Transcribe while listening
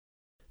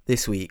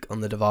This week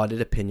on the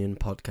Divided Opinion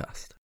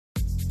podcast.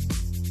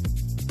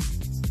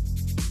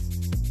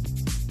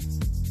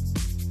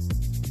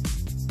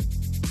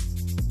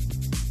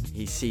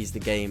 He sees the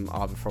game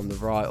either from the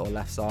right or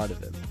left side of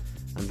him,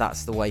 and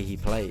that's the way he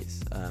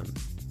plays. I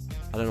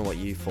don't know what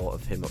you thought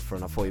of him up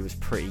front. I thought he was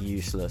pretty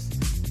useless.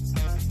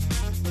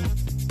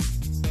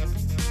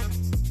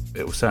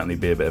 It will certainly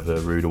be a bit of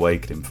a rude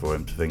awakening for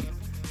him to think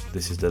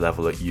this is the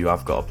level that you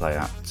have got to play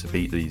at to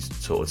beat these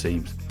sort of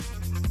teams.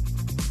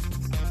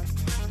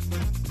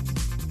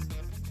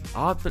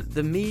 But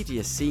the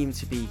media seem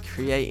to be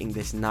creating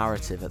this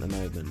narrative at the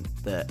moment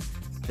that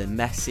the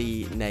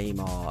Messi,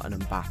 Neymar and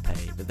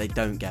Mbappe, that they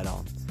don't get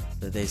on,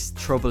 that there's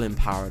trouble in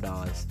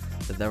paradise,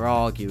 that they're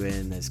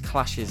arguing, there's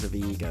clashes of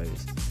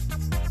egos.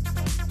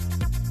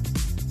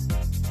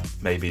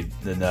 Maybe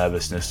the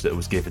nervousness that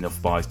was given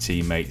off by his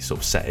teammates sort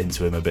of set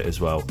into him a bit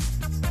as well.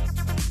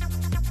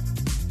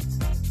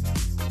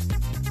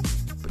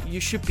 But you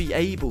should be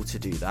able to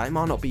do that. It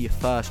might not be your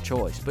first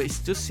choice, but it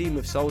does seem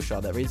with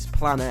Solskjaer there is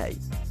plan A,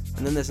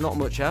 and then there's not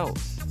much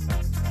else.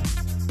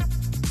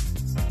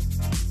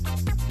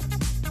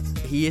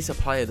 He is a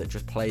player that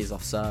just plays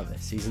off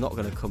service. He's not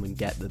going to come and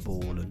get the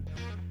ball and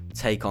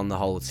take on the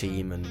whole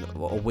team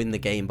or win the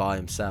game by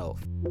himself.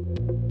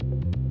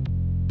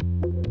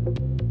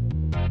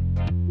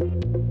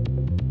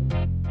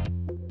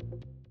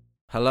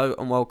 Hello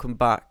and welcome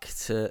back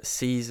to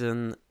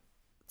Season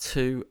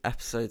 2,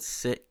 Episode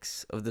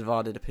 6 of the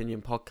Divided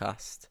Opinion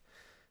podcast.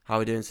 How are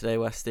we doing today,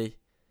 Westy?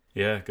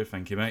 Yeah, good,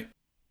 thank you, mate.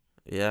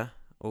 Yeah,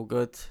 all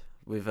good.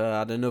 We've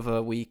had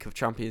another week of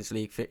Champions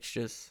League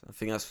fixtures. I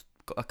think that's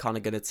kind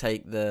of going to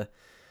take the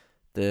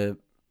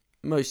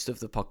most of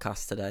the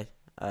podcast today.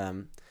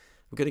 We're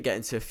going to get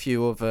into a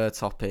few other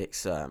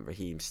topics,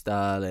 Raheem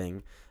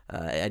Sterling,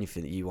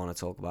 anything that you want to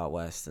talk about,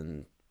 West,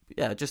 and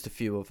yeah, just a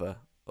few other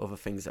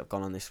things that have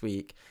gone on this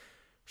week.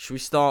 Should we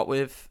start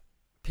with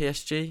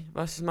PSG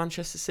versus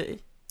Manchester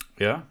City?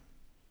 Yeah.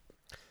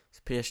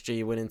 So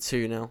PSG winning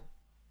 2-0.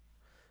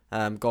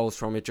 Goals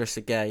from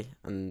Idrissa Gueye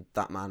and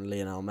that man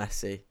Lionel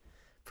Messi.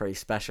 Pretty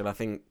special. I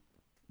think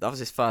that was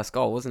his first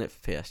goal, wasn't it, for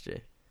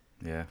PSG?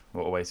 Yeah,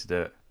 what a way to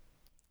do it.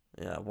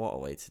 Yeah, what a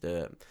way to do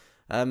it.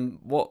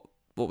 What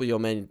were your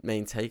main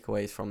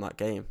takeaways from that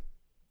game?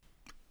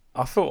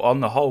 I thought on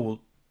the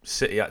whole,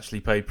 City actually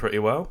played pretty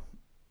well.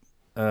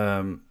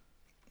 Didn't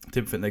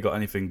think they got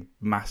anything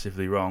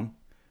massively wrong.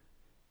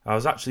 On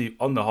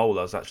the whole,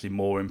 I was actually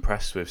more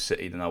impressed with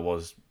City than I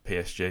was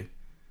PSG.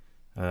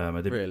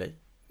 Really?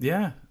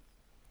 Yeah.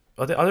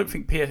 I don't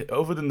think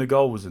other than the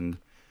goals and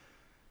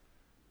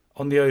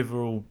on the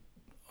overall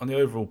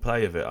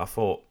play of it, I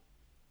thought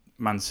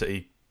Man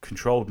City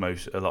controlled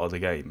a lot of the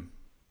game.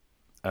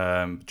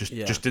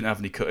 Just didn't have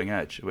any cutting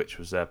edge, which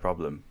was their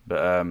problem.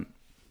 But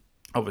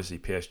obviously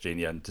PSG in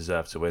the end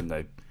deserved to win.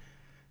 They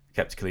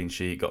kept a clean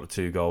sheet, got the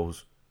 2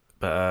 goals.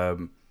 But I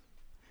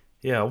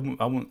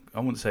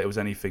wouldn't say it was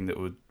anything that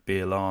would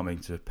be alarming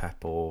to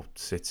Pep or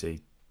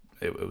City.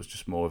 It was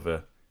just more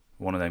of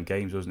one of them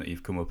games, wasn't it?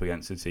 You've come up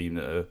against a team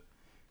that have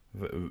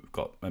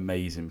got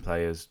amazing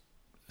players,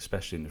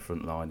 especially in the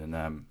front line,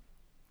 and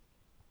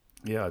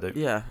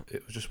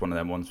it was just one of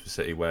them ones for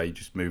City where you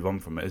just move on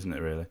from it, isn't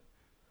it? Really.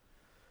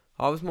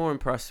 I was more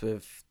impressed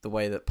with the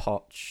way that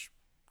Poch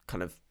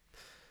kind of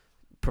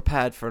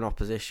prepared for an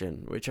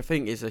opposition, which I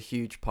think is a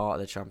huge part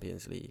of the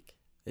Champions League.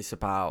 It's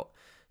about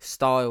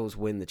styles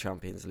win the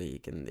Champions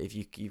League, and if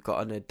you've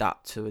got to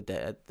adapt to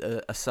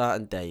a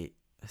certain date,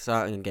 a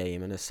certain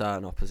game, and a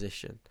certain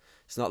opposition.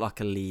 It's not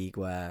like a league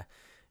where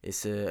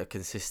it's a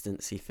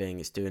consistency thing.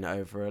 It's doing it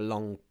over a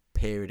long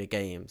period of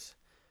games.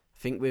 I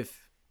think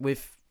with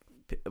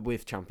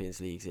Champions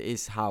Leagues, it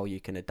is how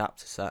you can adapt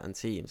to certain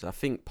teams. I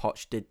think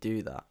Poch did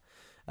do that.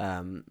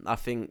 I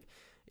think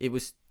it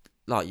was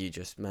like you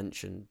just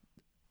mentioned,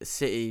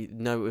 City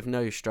with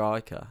no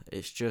striker.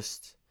 It's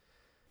just,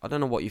 I don't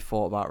know what you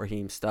thought about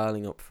Raheem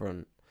Sterling up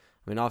front.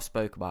 I mean, I've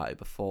spoke about it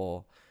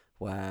before,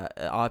 where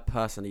I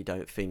personally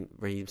don't think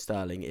Raheem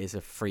Sterling is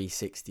a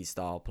 360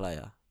 style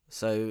player.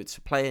 So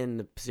to play in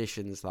the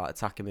positions like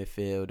attacking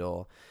midfield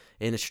or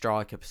in a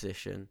striker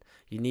position,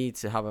 you need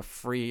to have a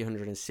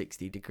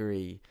 360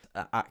 degree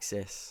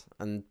axis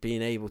and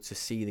being able to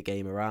see the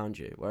game around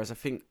you. Whereas I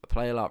think a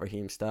player like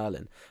Raheem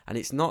Sterling, and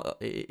it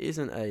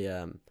isn't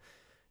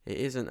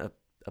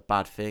a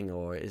bad thing,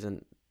 or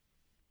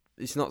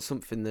it's not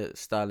something that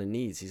Sterling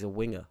needs. He's a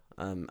winger,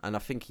 and I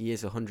think he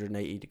is a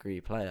 180 degree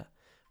player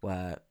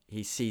where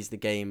he sees the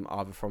game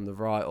either from the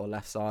right or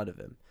left side of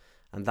him,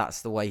 and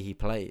that's the way he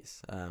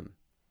plays. I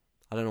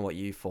don't know what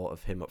you thought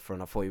of him up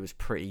front. I thought he was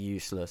pretty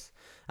useless,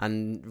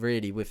 and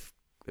really with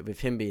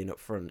him being up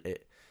front,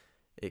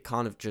 it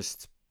kind of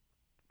just,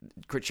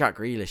 Jack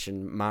Grealish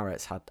and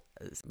Mahrez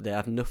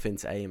had nothing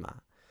to aim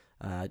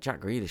at.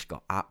 Jack Grealish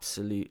got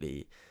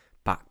absolutely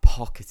back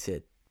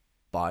pocketed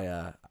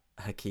by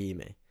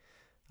Hakimi.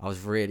 I was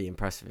really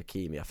impressed with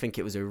Hakimi. I think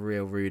it was a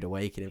real rude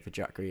awakening for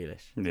Jack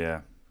Grealish.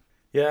 Yeah.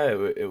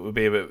 It would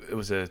be a bit. It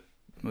was a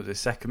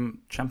second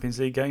Champions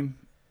League game,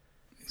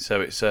 so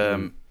it's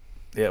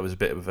it was a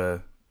bit of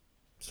a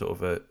sort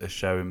of a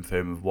showing for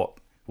him of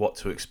what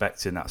to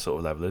expect in that sort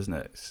of level, isn't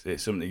it?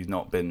 It's something he's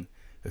not been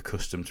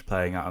accustomed to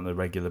playing at on a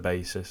regular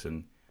basis,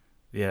 and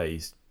yeah,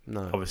 he's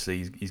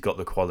got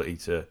the quality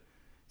to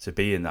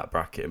be in that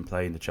bracket and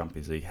play in the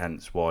Champions League.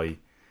 Hence why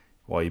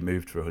he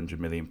moved for £100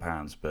 million.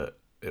 But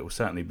it will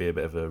certainly be a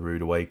bit of a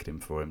rude awakening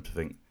for him to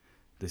think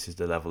this is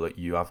the level that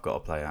you have got to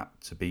play at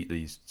to beat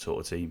these sort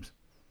of teams.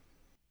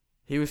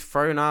 He was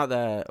thrown out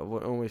there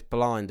almost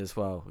blind as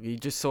well. You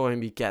just saw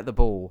him, he'd get the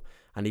ball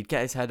and he'd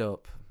get his head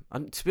up.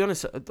 And to be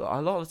honest,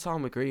 a lot of the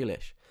time with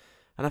Grealish,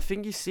 and I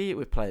think you see it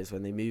with players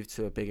when they move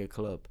to a bigger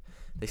club,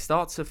 they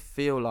start to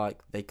feel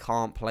like they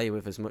can't play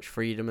with as much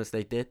freedom as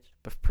they did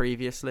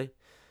previously.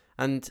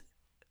 And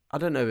I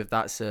don't know if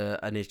that's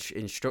an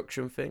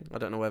instruction thing. I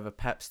don't know whether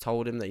Pep's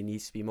told him that he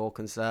needs to be more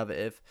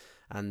conservative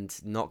and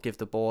not give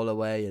the ball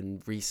away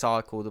and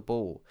recycle the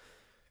ball.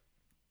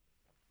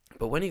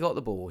 But when he got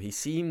the ball, he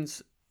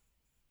seemed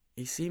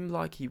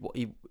like he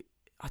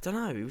I don't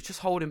know, he was just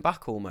holding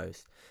back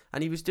almost.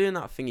 And he was doing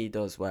that thing he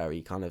does where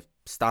he kind of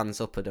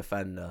stands up a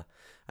defender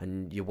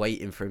and you're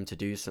waiting for him to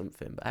do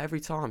something. But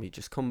every time he'd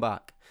just come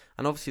back.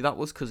 And obviously that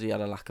was because he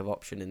had a lack of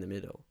option in the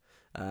middle.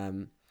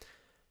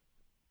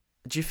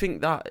 Do you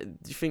think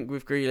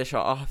with Grealish,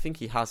 I think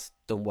he has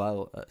done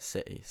well at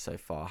City so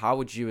far. How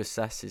would you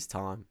assess his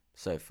time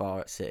so far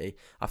at City?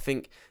 I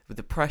think with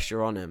the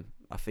pressure on him,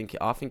 I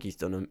think he's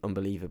done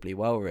unbelievably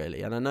well,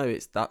 really. And I know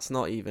that's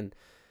not even,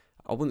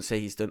 I wouldn't say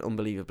he's done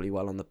unbelievably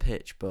well on the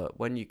pitch, but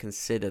when you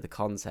consider the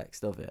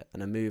context of it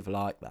and a move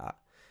like that,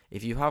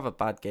 if you have a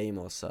bad game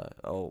or so,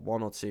 or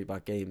one or two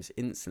bad games,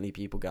 instantly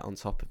people get on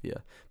top of you.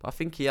 But I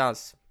think he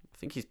has. I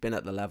think he's been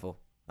at the level.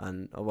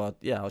 And, well,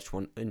 yeah, I was just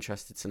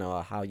interested to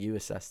know how you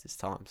assessed his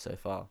time so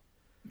far.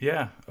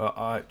 Yeah,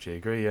 I actually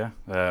agree, yeah.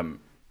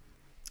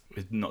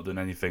 He's not done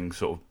anything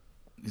sort of,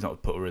 he's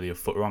not put really a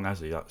foot wrong, has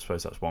he? I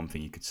suppose that's one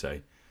thing you could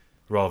say.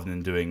 Rather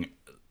than doing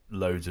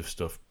loads of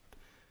stuff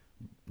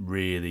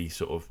really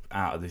sort of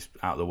out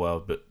of the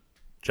world. But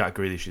Jack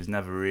Grealish is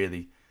never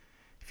really,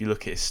 if you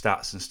look at his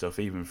stats and stuff,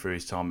 even through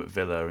his time at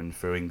Villa and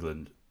through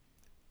England,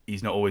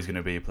 he's not always going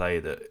to be a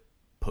player that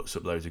puts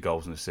up loads of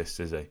goals and assists,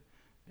 is he?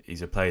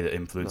 He's a player that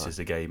influences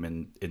the game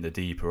in the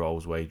deeper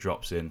roles where he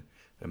drops in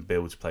and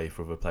builds play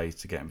for other players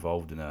to get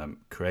involved and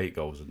create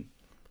goals. And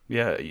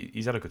yeah,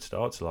 he's had a good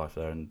start to life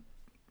there and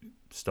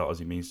start as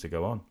he means to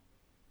go on.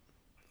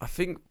 I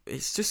think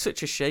it's just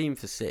such a shame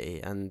for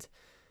City, and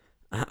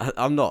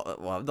I'm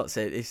not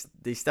saying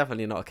it's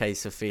definitely not a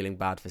case of feeling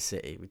bad for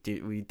City.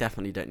 We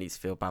definitely don't need to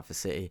feel bad for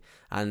City,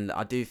 and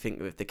I do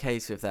think with the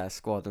case with their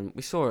squad, and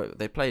we saw it,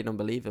 they played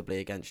unbelievably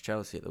against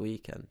Chelsea at the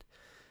weekend.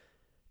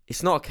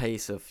 It's not a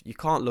case of, you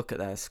can't look at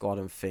their squad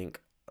and think,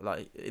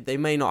 like, they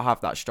may not have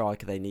that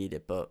striker they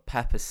needed, but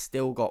Pep has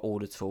still got all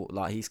the tools,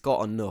 like, he's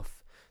got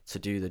enough to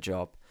do the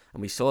job,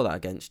 and we saw that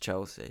against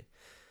Chelsea.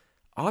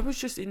 I was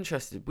just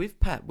interested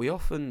with Pep.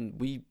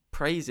 We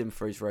praise him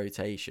for his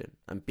rotation,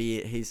 and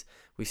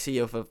we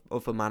see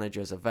other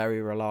managers are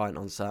very reliant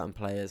on certain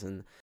players,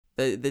 and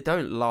they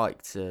don't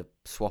like to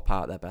swap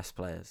out their best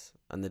players,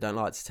 and they don't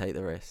like to take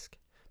the risk.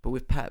 But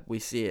with Pep, we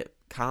see it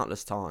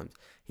countless times.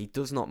 He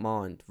does not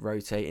mind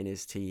rotating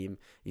his team.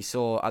 You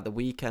saw at the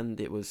weekend,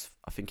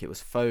 I think it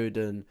was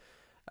Foden,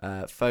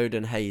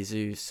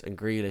 Jesus, and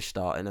Grealish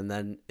starting, and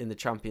then in the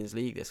Champions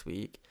League this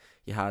week,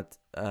 you had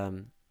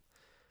Mahrez.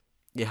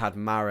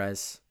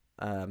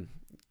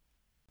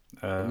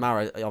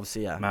 Mahrez,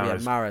 obviously, yeah. We had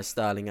Mahrez,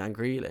 Sterling, and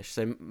Grealish.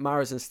 So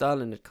Mahrez and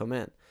Sterling had come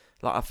in.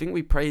 Like, I think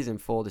we praise him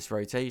for this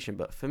rotation,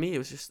 but for me, it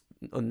was just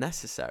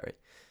unnecessary.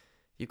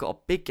 You've got a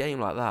big game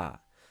like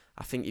that.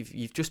 I think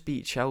you've just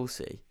beat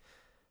Chelsea.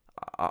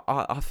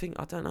 I think,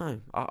 I don't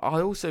know.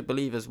 I also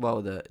believe as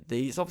well that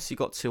he's obviously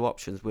got two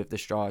options with the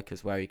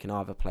strikers where he can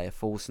either play a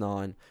false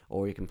nine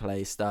or he can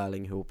play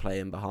Sterling, who will play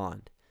in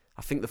behind.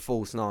 I think the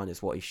false nine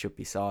is what he should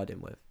be siding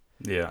with.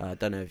 Yeah. I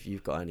don't know if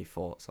you've got any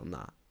thoughts on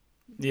that.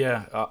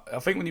 Yeah, I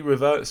think when he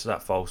reverts to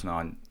that false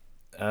nine,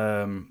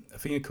 I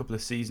think a couple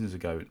of seasons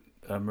ago,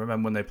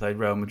 remember when they played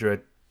Real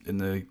Madrid in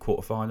the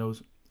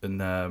quarterfinals,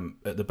 and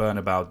at the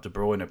Bernabeu, De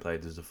Bruyne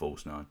played as a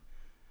false nine.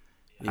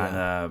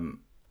 Yeah. And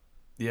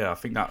I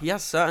think that he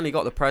has certainly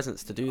got the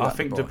presence to do that. I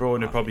think De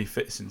Bruyne probably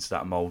fits into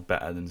that mould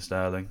better than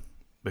Sterling,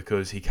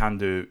 because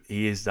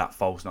he is that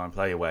false nine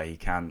player where he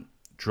can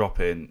drop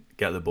in,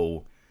 get the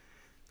ball,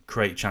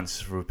 create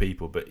chances for other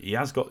people, but he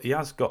has got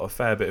a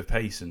fair bit of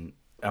pace and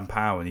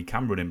power, and he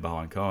can run in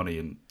behind, can't he,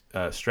 and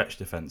stretch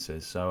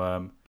defences.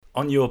 So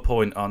on your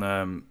point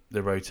on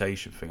the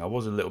rotation thing, I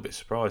was a little bit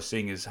surprised,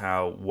 seeing as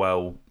how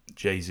well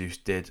Jesus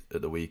did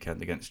at the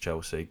weekend against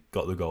Chelsea.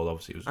 Got the goal,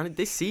 obviously. And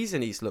this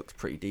season he's looked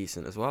pretty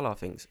decent as well, I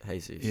think,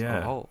 Jesus. Yeah, on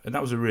the whole. And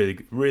that was a really,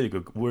 really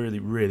good, really,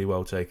 really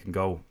well taken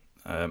goal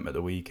at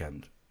the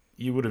weekend.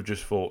 You would have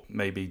just thought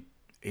maybe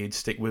he'd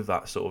stick with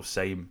that sort of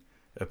same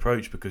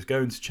approach, because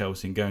going to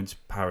Chelsea and going to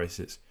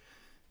Paris,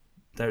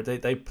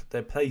 they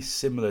play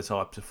similar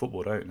types of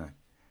football, don't they? And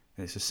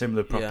it's a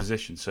similar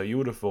proposition. Yeah. So you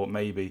would have thought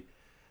maybe.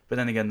 But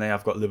then again, they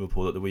have got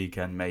Liverpool at the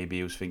weekend. Maybe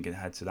he was thinking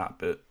ahead to that.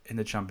 But in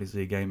the Champions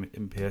League game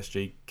in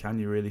PSG, can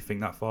you really think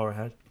that far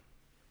ahead?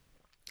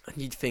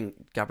 And you'd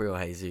think Gabriel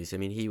Jesus, I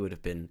mean, he would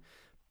have been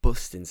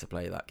busting to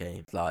play that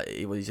game. Like,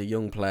 he's a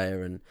young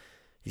player, and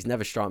he's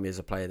never struck me as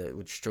a player that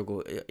would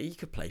struggle. He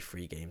could play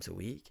 3 games a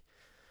week.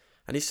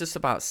 And it's just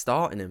about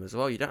starting him as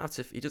well. You don't have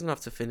to. He doesn't have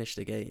to finish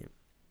the game.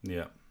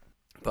 Yeah.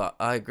 But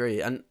I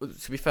agree. And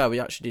to be fair, we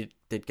actually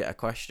did get a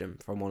question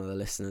from one of the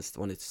listeners that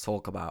wanted to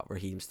talk about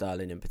Raheem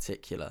Sterling in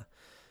particular.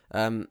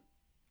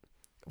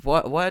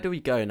 Where do we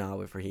go now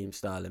with Raheem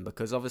Sterling?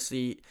 Because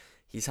obviously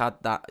he's had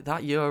that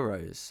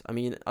Euros. I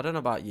mean, I don't know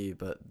about you,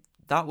 but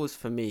that was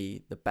for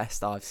me the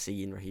best I've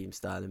seen Raheem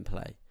Sterling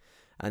play.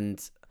 And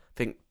I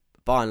think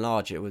by and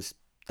large it was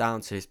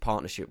down to his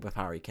partnership with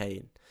Harry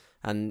Kane.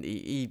 And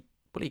he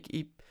I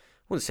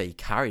wouldn't say he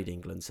carried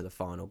England to the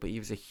final, but he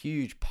was a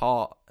huge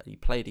part. He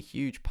played a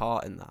huge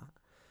part in that.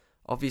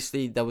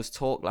 Obviously, there was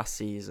talk last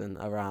season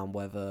around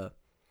whether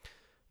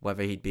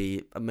he'd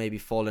be maybe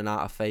falling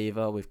out of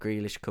favour with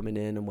Grealish coming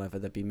in, and whether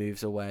there'd be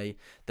moves away.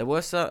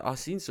 I've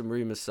seen some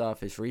rumours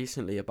surface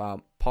recently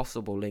about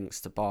possible links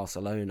to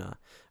Barcelona.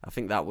 I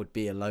think that would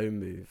be a loan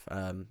move.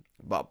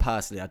 But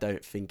personally, I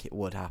don't think it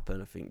would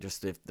happen. I think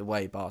just if the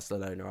way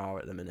Barcelona are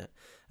at the minute,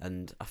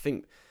 and I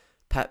think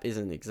Pep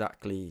isn't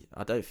exactly.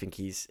 I don't think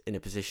he's in a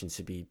position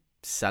to be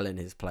selling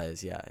his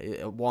players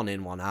yet. 1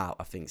 in, 1 out,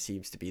 I think,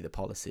 seems to be the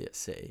policy at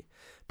City.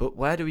 But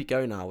where do we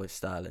go now with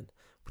Sterling?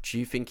 Do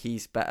you think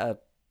he's better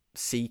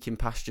seeking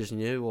pastures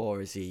new,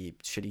 or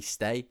should he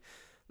stay?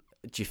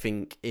 Do you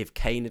think if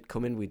Kane had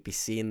come in, we'd be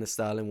seeing the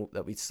Sterling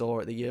that we saw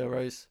at the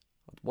Euros?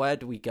 Where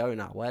do we go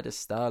now? Where does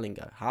Sterling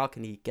go? How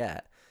can he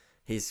get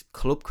his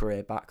club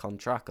career back on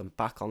track and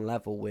back on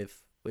level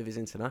with his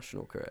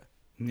international career?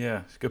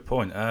 Yeah, it's a good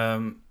point.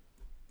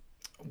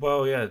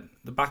 Well, yeah,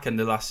 the back end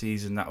of last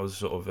season, that was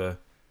sort of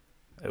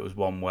it was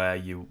one where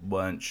you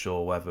weren't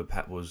sure whether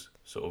Pep was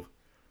sort of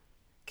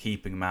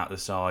keeping him out of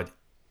the side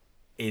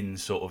in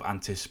sort of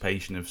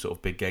anticipation of sort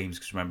of big games.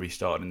 Because remember, he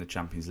started in the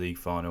Champions League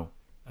final,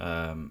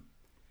 the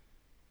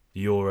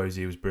Euros.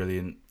 He was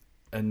brilliant,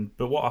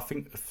 but what I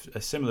think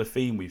a similar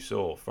theme we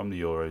saw from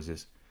the Euros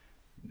is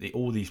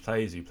all these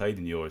players who played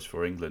in Euros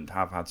for England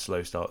have had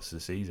slow starts to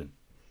the season.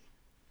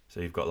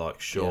 So you've got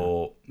like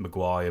Shaw,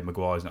 Maguire.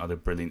 Maguire's not had a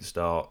brilliant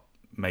start.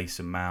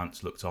 Mason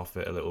Mount's looked off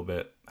it a little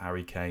bit.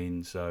 Harry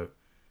Kane. And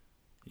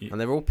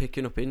they're all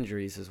picking up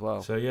injuries as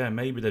well. So yeah,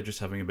 maybe they're just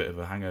having a bit of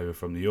a hangover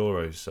from the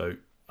Euros. So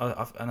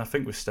I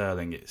think with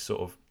Sterling, it's sort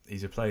of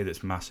he's a player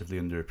that's massively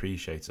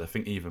underappreciated. I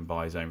think even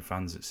by his own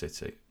fans at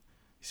City,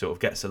 he sort of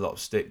gets a lot of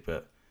stick,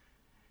 but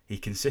he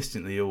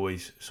consistently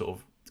always sort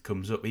of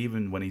comes up.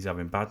 Even when he's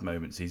having bad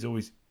moments, he's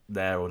always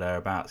there or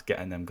thereabouts,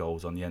 getting them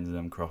goals on the end of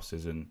them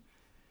crosses and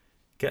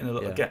getting a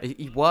little.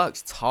 He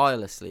works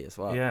tirelessly as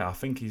well. Yeah, I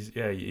think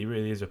he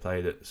really is a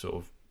player that sort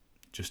of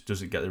just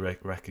doesn't get the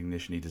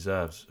recognition he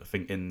deserves. I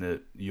think in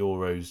the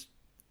Euros,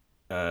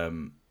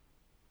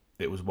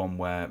 it was one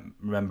where,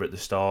 remember at the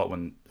start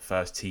when the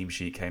first team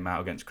sheet came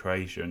out against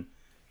Croatia and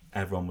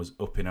everyone was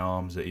up in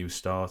arms that he was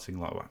starting,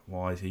 like,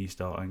 why is he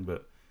starting?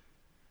 But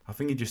I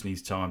think he just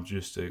needs time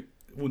just to,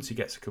 once he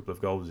gets a couple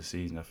of goals this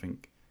season, I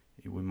think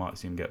we might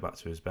see him get back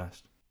to his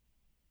best.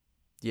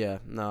 Yeah,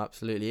 no,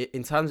 absolutely.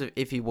 In terms of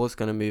if he was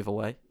going to move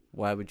away,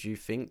 where would you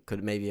think?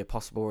 Could maybe a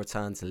possible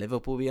return to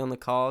Liverpool be on the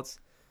cards?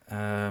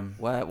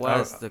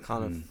 Where's the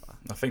kind of...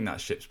 I think that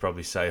ship's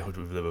probably sailed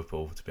with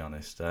Liverpool, to be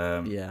honest.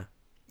 Yeah.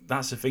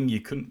 That's the thing.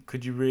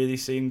 Could you really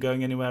see him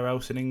going anywhere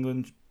else in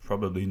England?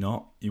 Probably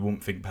not. You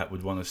wouldn't think Pep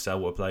would want to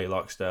sell a player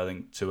like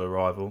Sterling to a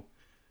rival.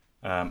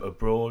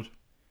 Abroad,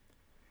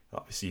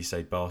 obviously you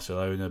say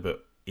Barcelona,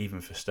 but even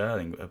for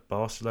Sterling,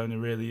 Barcelona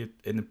really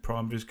in the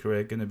prime of his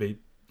career going to be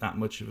that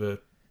much of a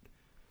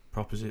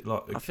proposition?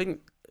 I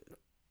think,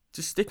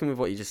 just sticking with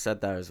what you just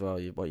said there as well,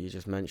 what you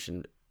just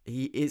mentioned,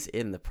 he is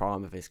in the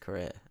prime of his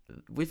career.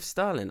 With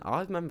Sterling,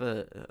 I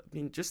remember,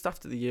 just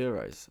after the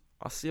Euros,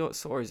 I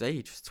saw his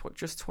age,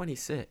 just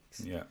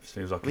 26. Yeah,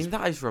 feels like.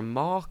 That is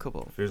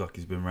remarkable. Feels like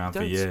he's been around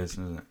for years,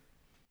 doesn't it?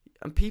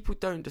 And people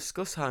don't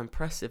discuss how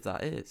impressive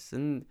that is.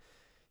 And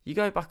you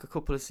go back a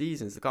couple of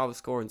seasons, the guy was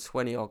scoring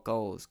 20-odd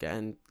goals,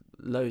 getting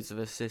loads of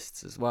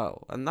assists as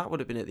well. And that would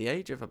have been at the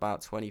age of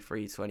about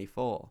 23,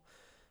 24.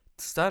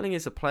 Sterling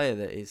is a player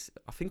that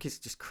I think is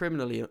just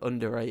criminally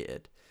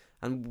underrated.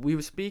 And we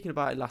were speaking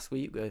about it last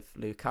week with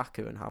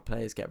Lukaku and how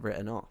players get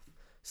written off.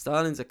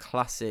 Sterling's a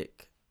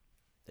classic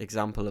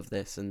example of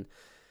this, and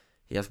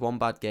he has one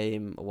bad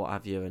game or what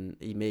have you, and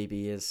he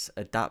maybe has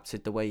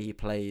adapted the way he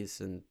plays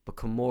and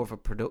become more of a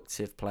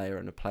productive player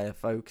and a player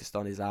focused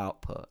on his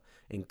output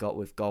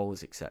with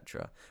goals,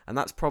 etc. And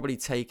that's probably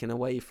taken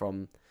away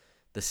from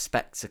the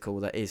spectacle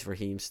that is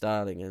Raheem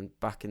Sterling. And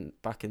back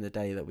in the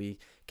day that we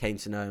came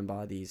to know him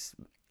by these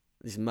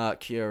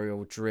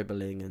mercurial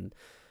dribbling and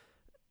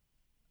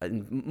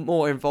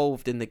more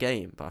involved in the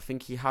game. But I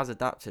think he has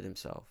adapted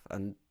himself,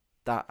 and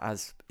that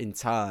has in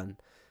turn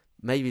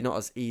maybe not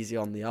as easy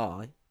on the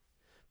eye,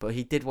 but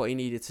he did what he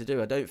needed to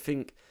do. I don't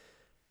think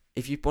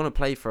if you want to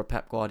play for a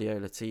Pep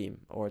Guardiola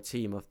team or a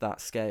team of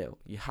that scale,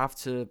 you have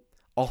to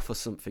offer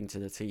something to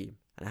the team,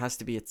 and it has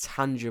to be a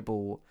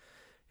tangible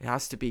It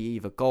has to be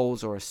either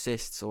goals or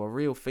assists or a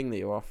real thing that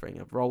you're offering,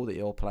 a role that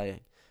you're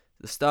playing.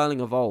 The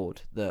Sterling of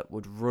old that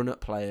would run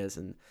at players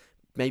and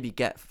maybe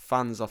get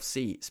fans off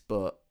seats,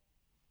 but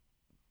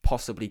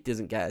possibly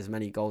doesn't get as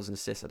many goals and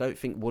assists, I don't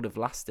think would have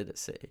lasted at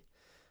City.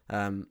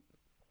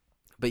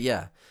 But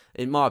yeah,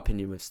 in my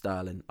opinion with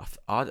Sterling,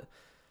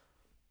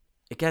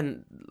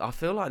 again, I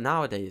feel like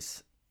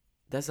nowadays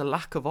there's a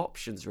lack of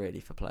options really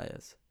for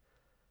players.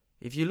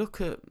 If you look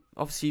at,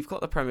 obviously you've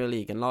got the Premier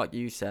League, and like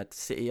you said,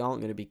 City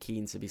aren't going to be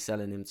keen to be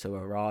selling him to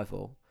a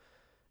rival.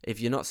 If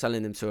you're not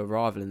selling him to a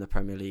rival in the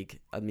Premier League,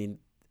 I mean,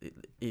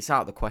 it's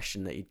out of the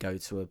question that he'd go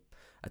to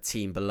a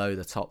team below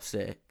the top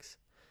six.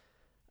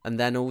 And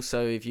then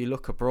also, if you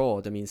look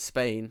abroad, I mean,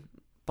 Spain,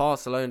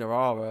 Barcelona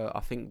are, I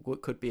think,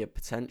 could be a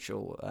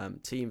potential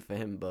team for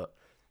him, but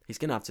he's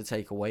going to have to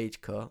take a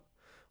wage cut,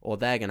 or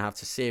they're going to have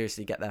to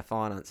seriously get their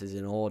finances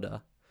in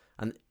order.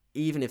 And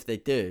even if they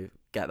do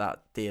get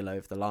that deal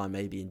over the line,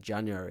 maybe in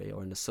January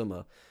or in the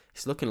summer,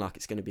 it's looking like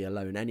it's going to be a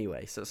loan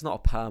anyway. So it's not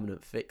a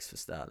permanent fix for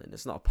Sterling.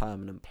 It's not a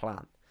permanent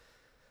plan.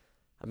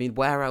 I mean,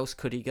 where else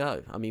could he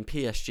go? I mean,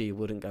 PSG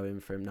wouldn't go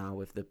in for him now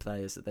with the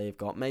players that they've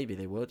got. Maybe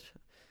they would.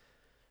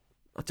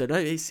 I don't know.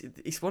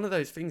 It's one of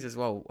those things as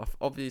well.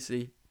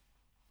 Obviously,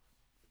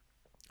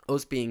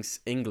 us being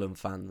England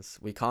fans,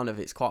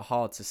 it's quite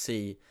hard to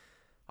see.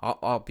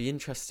 I'll be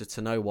interested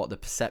to know what the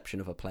perception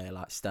of a player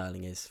like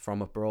Sterling is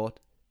from abroad.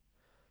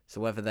 So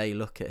whether they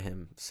look at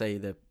him, say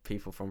the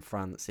people from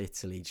France,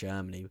 Italy,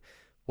 Germany,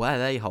 where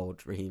they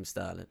hold Raheem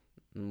Sterling,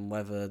 and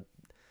whether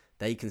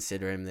they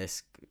consider him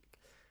this.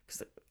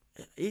 Cause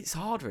it's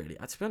hard, really.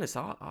 To be honest,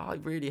 I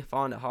really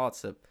find it hard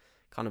to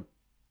kind of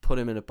put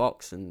him in a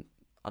box, and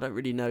I don't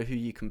really know who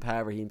you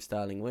compare Raheem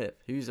Sterling with.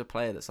 Who's a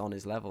player that's on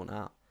his level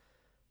now?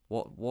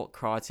 What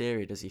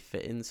criteria does he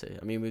fit into?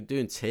 I mean, we were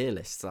doing tier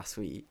lists last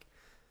week.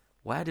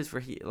 Where does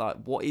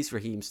what is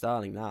Raheem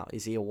Sterling now?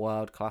 Is he a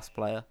world-class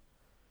player?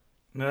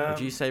 Would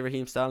you say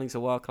Raheem Sterling's a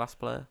world-class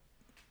player?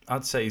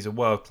 I'd say he's a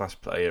world-class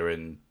player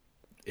in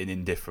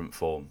indifferent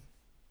form.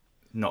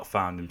 Not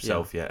found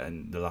himself yet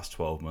in the last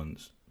 12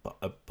 months,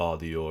 bar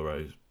the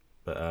Euros.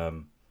 But,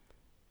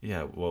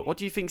 yeah. Well, what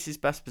do you think's his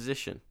best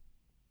position?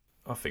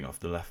 I think off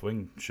the left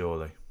wing,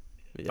 surely.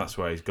 Yeah. That's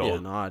where he's got. Yeah,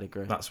 no, I'd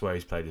agree. That's where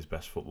he's played his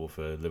best football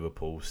for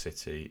Liverpool,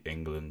 City,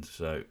 England.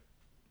 So,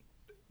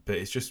 but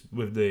it's just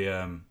with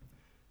the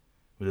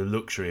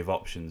luxury of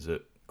options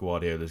that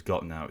Guardiola's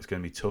got now, it's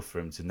going to be tough for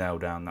him to nail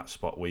down that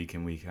spot week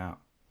in, week out.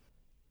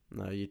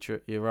 No,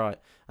 you're right.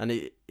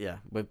 And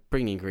we're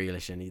bringing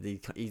Grealish in.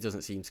 He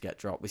doesn't seem to get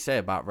dropped. We say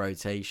about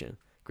rotation.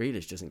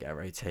 Grealish doesn't get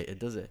rotated,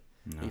 does he?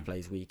 No. He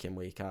plays week in,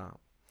 week out.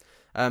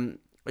 But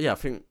yeah, I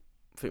think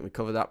we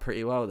covered that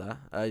pretty well there.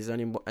 Is there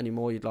any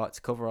more you'd like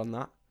to cover on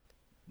that?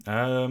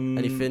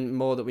 Anything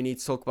more that we need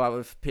to talk about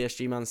with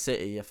PSG Man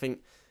City? I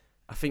think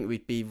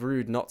we'd be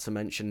rude not to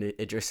mention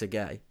Idrissa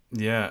Gueye.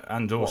 Yeah,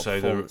 and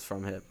also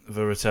from him.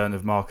 The return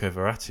of Marco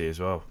Verratti as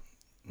well.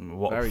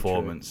 What a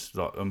performance!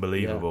 Like,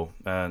 unbelievable.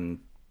 Yeah. And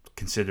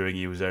considering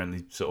he was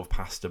only sort of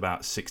past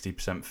about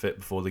 60% fit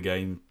before the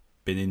game,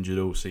 been injured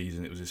all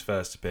season, it was his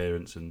first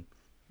appearance and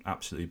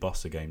absolutely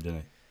bossed the game, didn't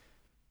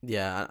he?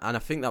 Yeah, and I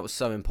think that was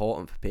so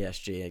important for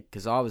PSG,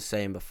 because I was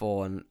saying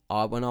before, and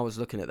when I was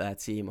looking at their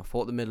team, I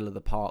thought the middle of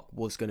the park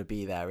was going to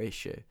be their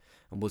issue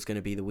and was going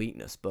to be the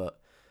weakness. But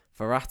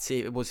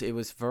Verratti, it was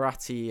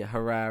Verratti,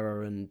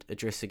 Herrera, and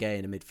Idrissa Gueye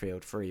in a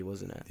midfield three,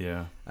 wasn't it?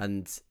 Yeah.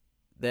 And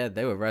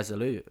they were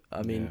resolute.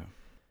 I mean,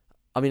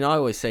 I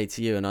always say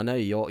to you, and I know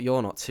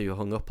you're not too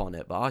hung up on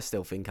it, but I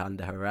still think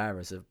Ander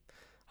Herrera's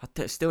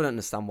I still don't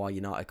understand why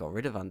United got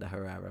rid of Ander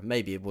Herrera.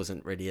 Maybe it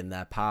wasn't really in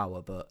their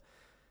power, but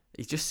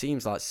he just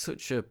seems like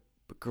such a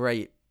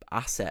great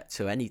asset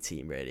to any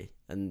team, really.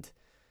 And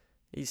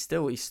he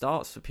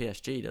starts for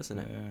PSG, doesn't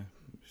it?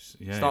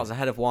 Yeah. Starts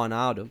ahead of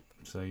Wijnaldum.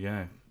 So,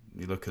 yeah,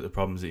 you look at the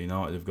problems that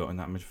United have got in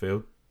that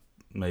midfield,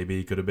 maybe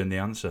he could have been the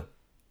answer.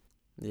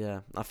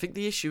 Yeah, I think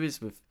the issue is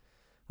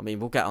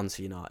we'll get on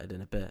to United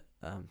in a bit.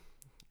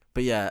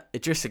 But yeah,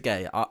 Idrissa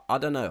Gueye, I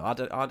don't know. I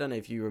don't know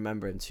if you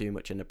remember him too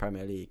much in the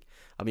Premier League.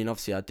 I mean,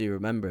 obviously I do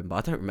remember him, but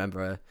I don't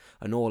remember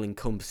an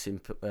all-encompassing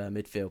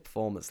midfield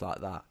performance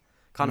like that.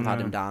 Kind of had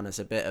him down as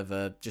a bit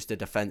of just a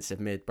defensive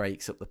mid,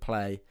 breaks up the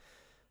play.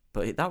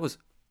 But that was,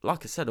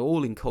 like I said,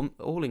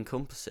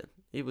 all-encompassing.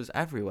 He was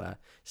everywhere.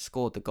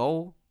 Scored the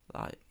goal.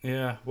 He's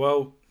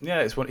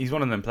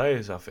one of them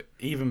players. I think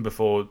even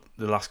before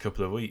the last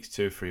couple of weeks,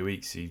 2 or 3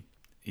 weeks,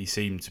 he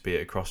seemed to be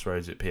at a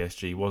crossroads at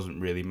PSG. He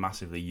wasn't really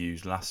massively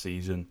used last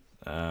season.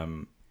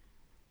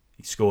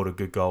 He scored a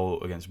good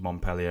goal against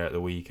Montpellier at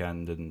the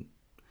weekend, and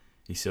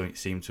he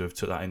seemed to have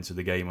took that into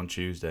the game on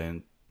Tuesday,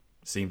 and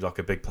seems like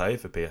a big player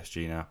for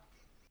PSG now.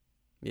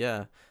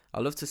 Yeah,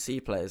 I love to see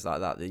players like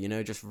that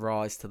just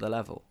rise to the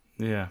level.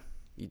 Yeah,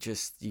 you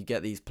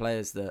get these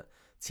players that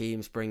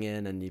teams bring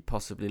in, and you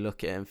possibly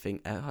look at it and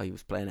think, oh, he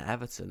was playing at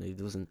Everton.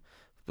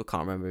 I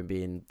can't remember him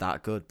being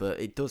that good, but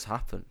it does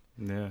happen.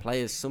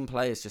 Yeah, some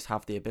players just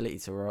have the ability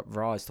to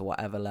rise to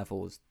whatever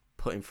level is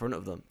put in front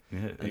of them.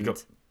 Yeah,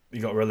 he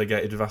got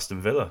relegated with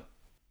Aston Villa.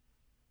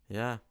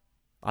 Yeah,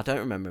 I don't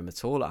remember him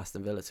at all at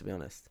Aston Villa, to be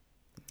honest.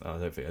 I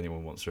don't think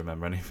anyone wants to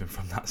remember anything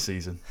from that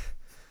season.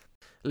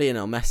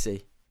 Lionel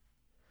Messi.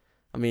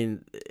 I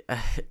mean,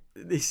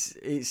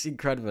 it's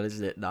incredible,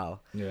 isn't it, now?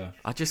 Yeah.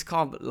 I just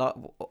can't...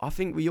 I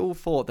think we all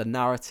thought the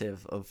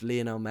narrative of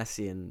Lionel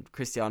Messi and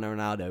Cristiano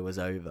Ronaldo was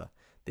over.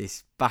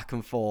 This back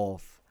and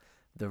forth,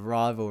 the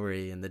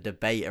rivalry and the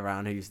debate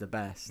around who's the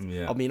best.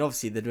 Yeah. I mean,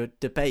 obviously, the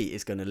debate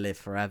is going to live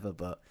forever,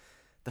 but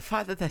the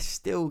fact that they're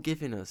still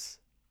giving us...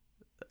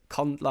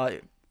 not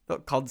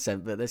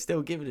consent, but they're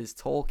still giving us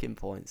talking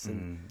points.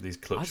 And these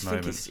clutch I just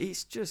moments. think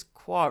it's just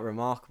quite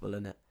remarkable,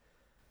 isn't it?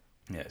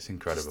 Yeah, it's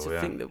incredible. Just to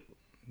think that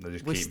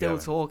we're still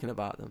talking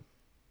about them.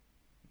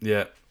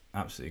 Yeah,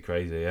 absolutely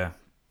crazy. Yeah,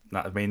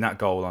 that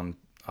goal on.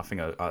 I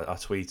think I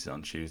tweeted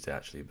on Tuesday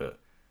actually, but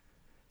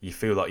you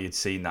feel like you'd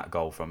seen that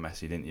goal from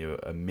Messi, didn't you,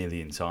 a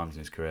million times in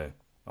his career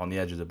on the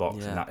edge of the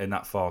box in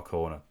that far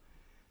corner.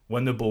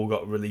 When the ball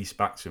got released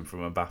back to him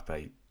from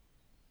Mbappe,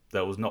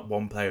 there was not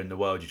one player in the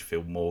world you'd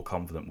feel more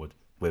confident with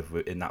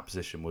in that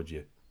position, would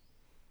you?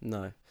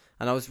 No,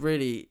 and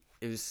it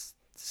was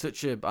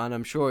such a, and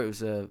I'm sure it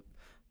was a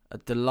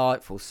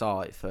delightful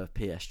sight for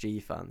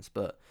PSG fans,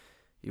 but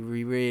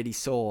we really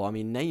saw, I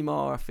mean,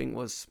 Neymar I think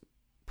was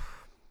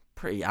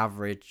pretty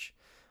average.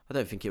 I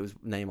don't think it was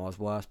Neymar's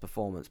worst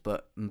performance,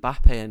 but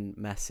Mbappe and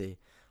Messi,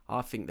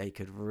 I think they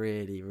could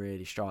really,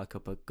 really strike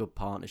up a good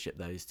partnership,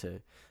 those two.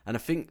 And I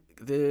think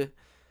we'll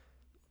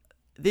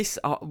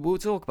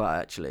talk about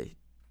it, actually.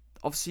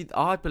 Obviously,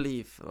 I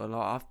believe,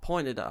 I've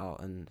pointed it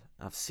out and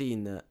I've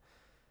seen that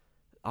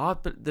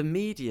the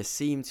media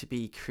seem to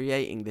be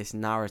creating this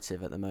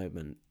narrative at the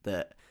moment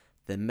that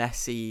the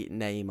Messi,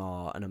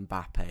 Neymar and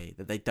Mbappe,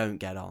 that they don't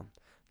get on,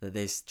 that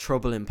there's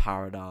trouble in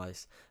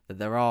paradise, that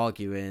they're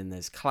arguing,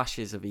 there's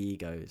clashes of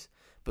egos.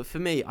 But for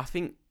me, I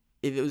think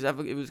if it was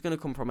going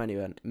to come from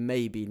anyone,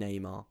 maybe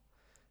Neymar.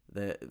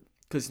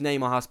 Because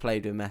Neymar has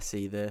played with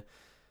Messi,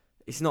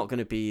 it's not going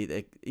to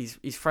be...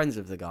 He's friends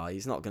with the guy.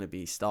 He's not going to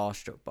be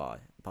starstruck by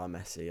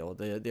Messi or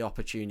the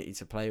opportunity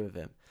to play with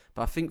him.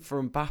 But I think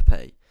for Mbappe,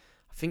 I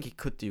think it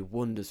could do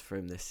wonders for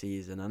him this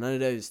season. I know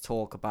there's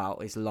talk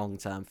about his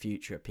long-term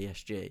future at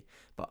PSG,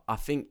 but I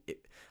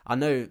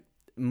know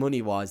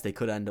money-wise they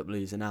could end up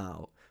losing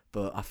out,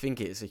 but I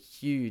think it's a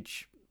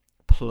huge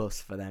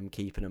plus for them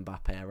keeping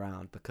Mbappe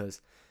around,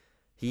 because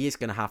he is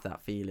going to have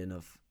that feeling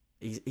of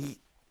he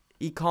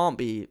can't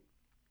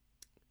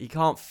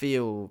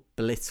feel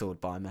belittled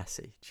by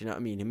Messi. Do you know what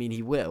I mean? I mean,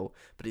 he will,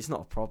 but it's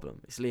not a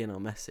problem. It's Lionel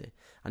Messi.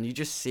 And you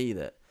just see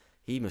that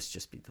he must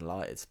just be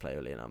delighted to play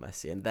with Lionel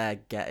Messi. And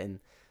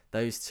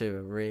those two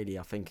are really,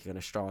 I think, are going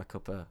to strike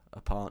up a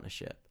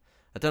partnership.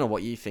 I don't know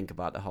what you think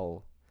about the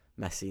whole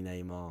Messi,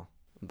 Neymar,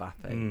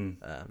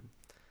 Mbappe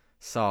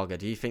saga.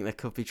 Do you think there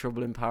could be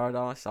trouble in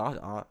paradise?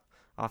 I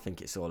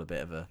think it's all a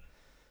bit of a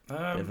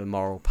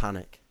moral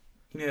panic.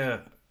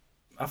 Yeah,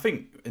 I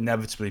think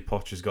inevitably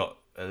Potter's got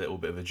a little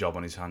bit of a job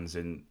on his hands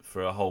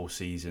for a whole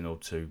season or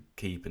two,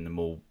 keeping them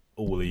all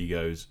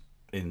egos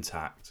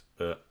intact.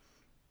 But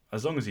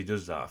as long as he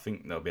does that, I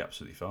think they'll be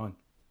absolutely fine.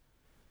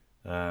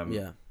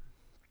 Yeah.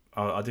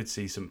 I did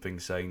see something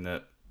saying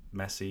that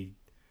Messi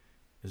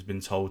has been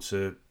told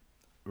to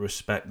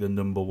respect the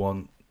number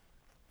one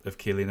of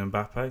Kylian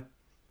Mbappe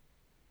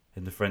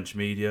in the French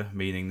media,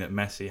 meaning that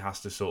Messi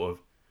has to sort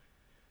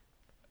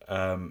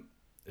of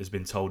has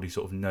been told he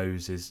sort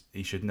of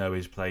he should know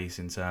his place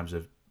in terms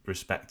of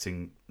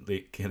respecting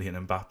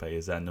Kylian Mbappe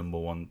as their number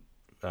one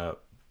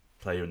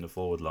player in the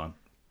forward line.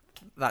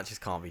 That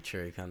just can't be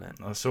true, can it?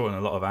 I saw it in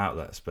a lot of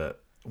outlets,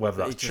 but whether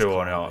that's true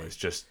or not, it's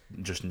just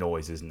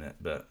noise, isn't it?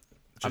 But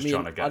trying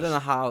to guess. I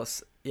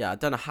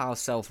don't know how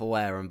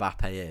self-aware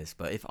Mbappe is,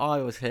 but if I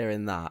was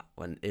hearing that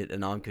and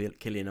I'm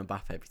Kylian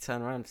Mbappe, I'd be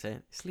turning around and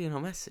saying, it's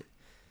Lionel Messi.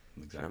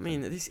 Exactly. You know what I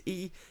mean, this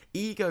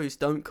egos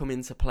don't come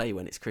into play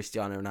when it's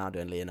Cristiano Ronaldo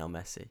and Lionel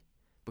Messi,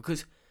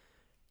 because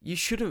you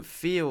shouldn't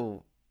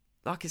feel,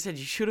 like I said,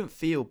 you shouldn't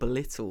feel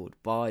belittled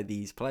by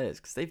these players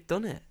because they've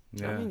done it.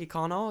 Do you know what I mean? You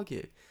can't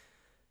argue.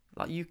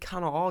 Like, you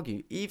cannot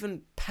argue.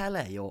 Even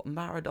Pele or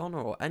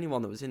Maradona or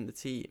anyone that was in the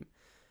team.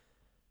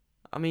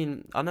 I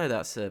mean, I know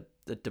that's a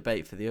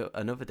debate for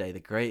another day, the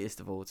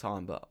greatest of all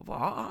time, but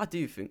I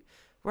do think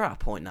we're at a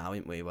point now,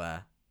 aren't we,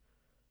 where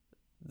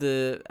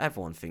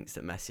everyone thinks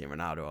that Messi and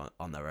Ronaldo are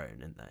on their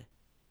own, aren't they?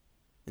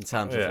 In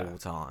terms of all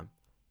time.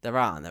 They're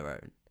out on their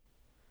own.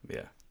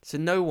 Yeah. So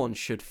no one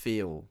should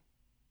feel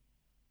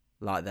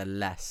like they're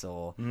less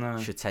or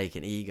should take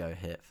an ego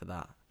hit for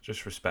that.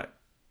 Just respect.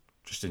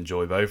 Just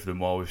enjoy both of them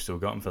while we've still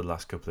got them for the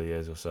last couple of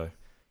years or so.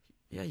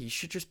 Yeah, you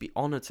should just be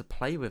honoured to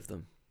play with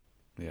them.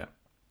 Yeah.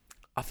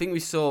 I think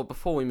we saw,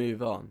 before we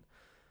move on,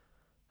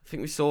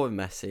 with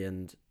Messi,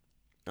 and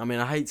I mean,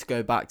 I hate to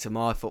go back to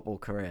my football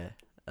career,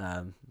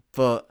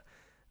 but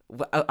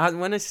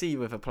when I see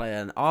with a player,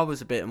 and I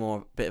was a bit of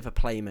a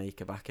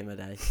playmaker back in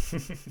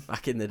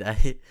the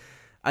day,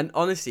 and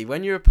honestly,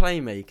 when you're a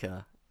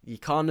playmaker, you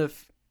kind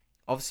of,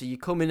 obviously you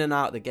come in and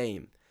out of the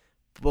game,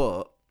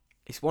 but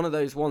it's one of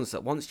those ones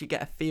that once you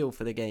get a feel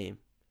for the game,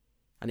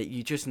 and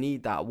you just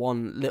need that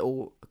one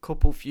little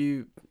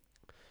few,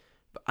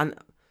 and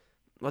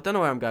I don't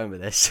know where I'm going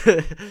with this,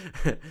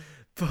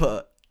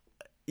 but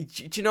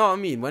do you know what I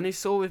mean? When he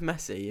saw with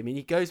Messi, I mean,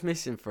 he goes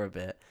missing for a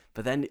bit,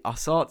 but then I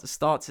start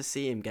to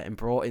see him getting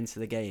brought into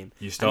the game.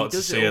 You start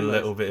to see a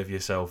little bit of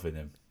yourself in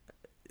him.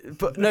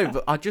 But no,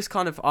 but I just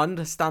kind of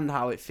understand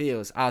how it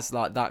feels as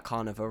like that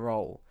kind of a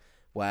role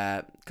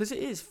where, because it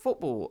is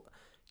football,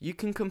 you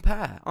can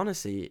compare.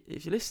 Honestly,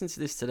 if you listen to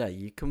this today,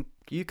 you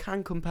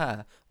can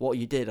compare what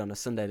you did on a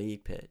Sunday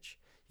League pitch.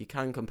 You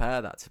can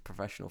compare that to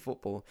professional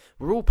football.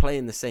 We're all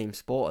playing the same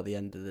sport at the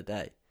end of the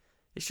day.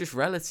 It's just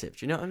relative.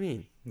 Do you know what I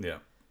mean? Yeah.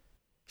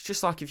 It's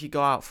just like if you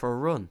go out for a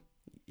run.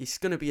 It's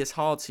going to be as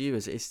hard to you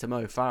as it is to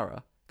Mo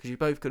Farah because you're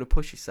both going to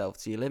push yourself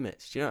to your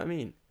limits. Do you know what I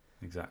mean?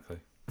 Exactly.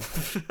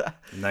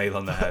 Nail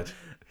on the head.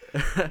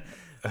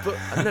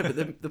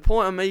 But the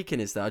point I'm making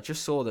is that I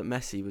just saw that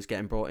Messi was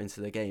getting brought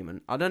into the game,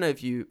 and I don't know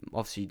if you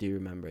obviously do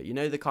remember it. You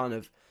know the kind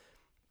of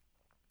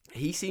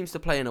he seems to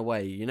play in a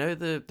way. You know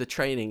the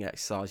training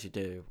exercise you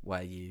do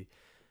where you're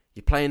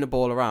playing the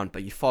ball around,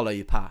 but you follow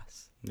your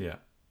pass. Yeah.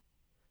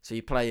 So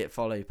you play it,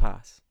 follow your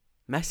pass.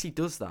 Messi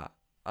does that.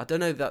 I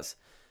don't know if that's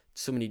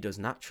something he does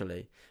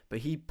naturally, but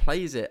he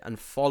plays it and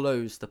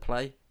follows the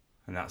play.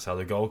 And that's how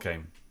the goal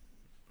came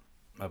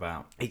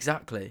about.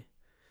 Exactly.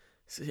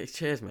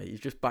 Cheers, mate.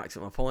 You've just backed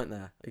up my point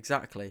there.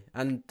 Exactly.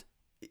 And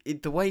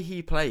the way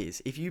he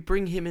plays, if you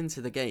bring him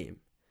into the game,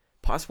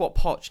 that's what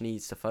Poch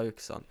needs to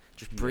focus on.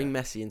 Just bring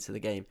Messi into the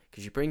game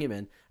because you bring him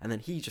in and then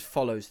he just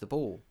follows the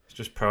ball. It's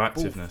just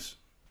proactiveness.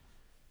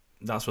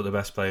 That's what the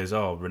best players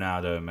are,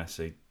 Ronaldo and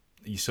Messi.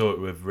 You saw it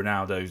with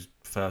Ronaldo's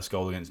first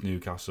goal against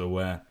Newcastle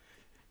where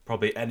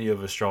probably any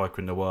other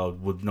striker in the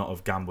world would not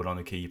have gambled on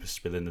a keeper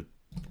spilling the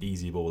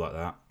easy ball like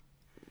that.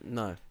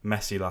 No.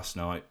 Messi last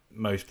night,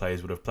 most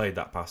players would have played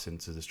that pass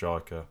into the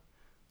striker,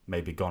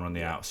 maybe gone on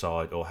the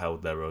outside or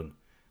held their run.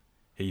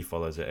 He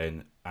follows it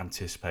in,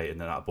 anticipating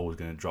that ball's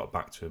going to drop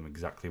back to him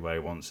exactly where he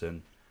wants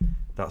in.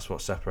 That's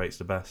what separates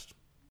the best.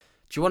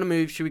 Do you want to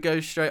move? Should we go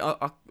straight?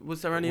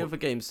 Was there any other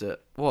games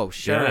that... Whoa,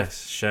 Sheriff.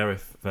 Yes,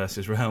 Sheriff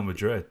versus Real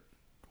Madrid.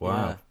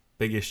 Wow. Yeah.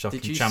 Biggest shocking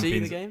Did you champions. see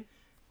the game?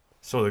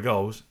 Saw the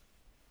goals.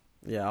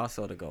 Yeah, I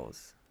saw the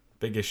goals.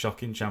 Biggest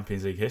shocking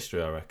Champions League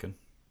history, I reckon.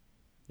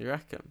 You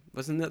reckon?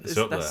 Wasn't that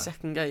their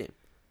second game?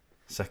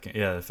 Second,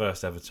 yeah, the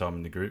first ever time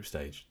in the group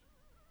stage.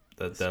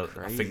 That's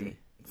crazy.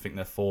 I think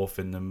they're fourth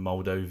in the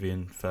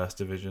Moldovan First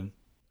Division.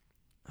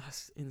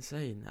 That's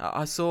insane.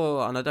 I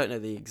saw, and I don't know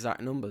the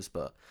exact numbers,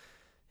 but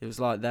it was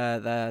like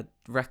their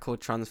record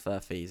transfer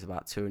fee is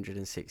about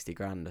 260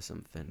 grand or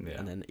something,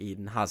 and then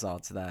Eden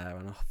Hazard's there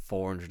on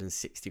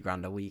 460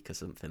 grand a week or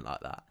something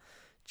like that.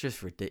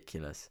 Just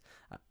ridiculous.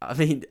 I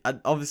mean,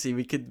 obviously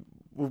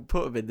we'll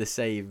put them in the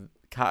same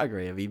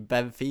category. I mean,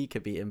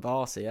 Benfica beating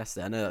Barca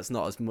yesterday. I know that's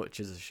not as much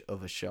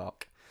of a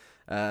shock.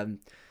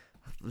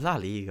 La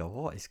Liga,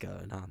 what is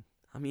going on?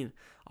 I mean,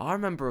 I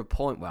remember a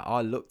point where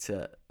I looked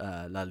at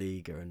La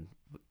Liga and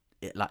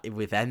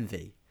with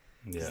envy.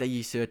 Because they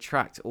used to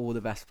attract all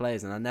the best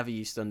players, and I never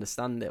used to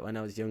understand it when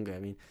I was younger. I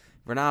mean,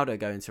 Ronaldo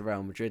going to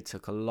Real Madrid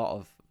took a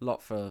lot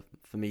for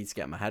me to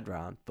get my head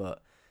around,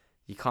 but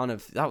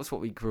that was what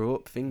we grew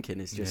up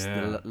thinking, is just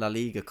the La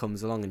Liga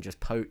comes along and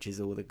just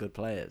poaches all the good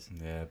players.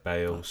 Yeah,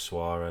 Bale,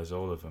 Suarez,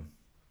 all of them.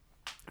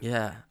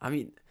 Yeah, I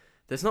mean,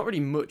 there's not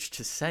really much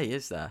to say,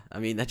 is there? I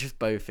mean, they're just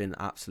both in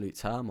absolute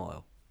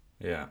turmoil.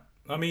 Yeah,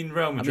 I mean,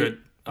 Real Madrid...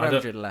 Real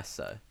Madrid less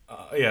so.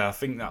 Yeah, I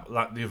think that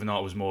the other night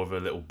was more of a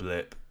little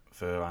blip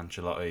for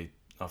Ancelotti.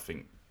 I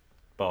think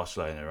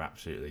Barcelona are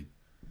absolutely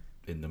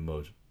in the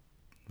mud.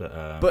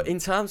 But in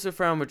terms of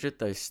Real Madrid,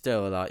 though,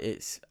 still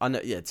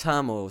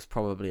turmoil is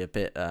probably a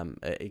bit of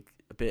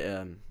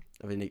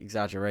an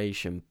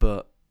exaggeration,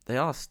 but they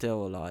are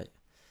still like,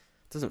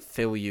 it doesn't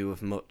fill you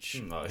with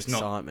much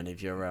excitement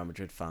if you're a Real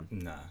Madrid fan.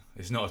 No,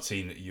 it's not a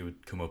team that you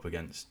would come up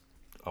against,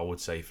 I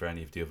would say, for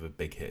any of the other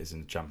big hitters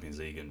in the Champions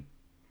League and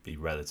be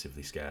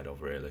relatively scared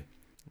of, really.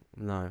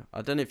 No,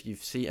 I don't know if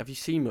have you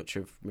seen much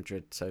of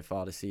Madrid so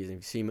far this season? Have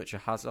you seen much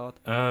of Hazard?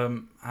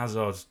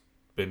 Hazard's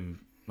been...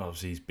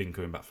 Obviously, he's been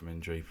coming back from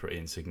injury, pretty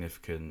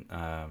insignificant.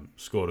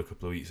 Scored a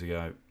couple of weeks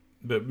ago.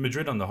 But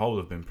Madrid on the whole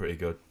have been pretty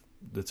good.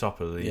 The top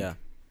of the league. Yeah.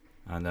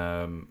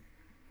 And,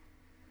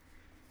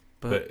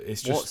 but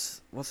it's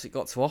just... What's it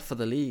got to offer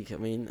the league? I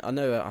mean, I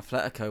know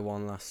Atletico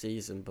won last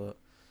season, but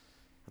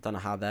I don't know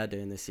how they're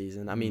doing this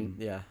season. I mean,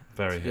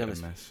 very hit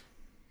and miss.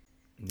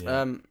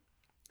 Yeah.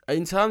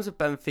 In terms of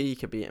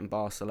Benfica beating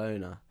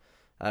Barcelona...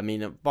 I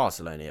mean,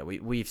 Barcelona,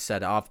 we've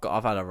said it.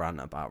 I've had a rant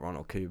about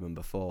Ronald Koeman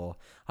before.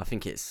 I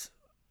think it's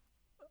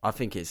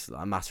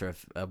a matter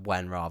of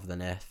when rather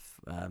than if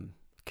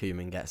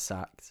Koeman gets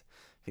sacked.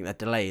 I think they're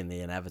delaying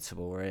the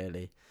inevitable,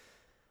 really.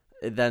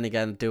 Then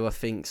again, do I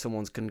think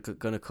someone's going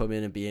to come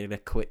in and be a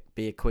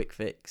quick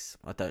fix?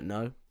 I don't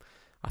know.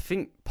 I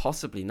think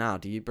possibly now.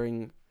 Do you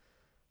bring?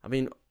 I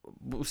mean,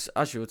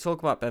 actually, we'll talk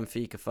about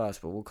Benfica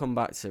first, but we'll come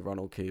back to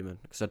Ronald Koeman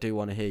because I do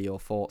want to hear your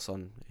thoughts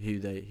on who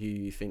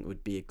you think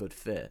would be a good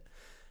fit.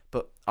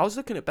 But I was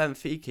looking at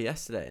Benfica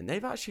yesterday, and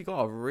they've actually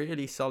got a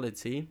really solid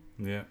team.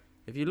 Yeah.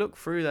 If you look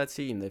through their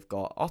team, they've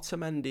got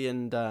Otamendi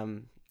and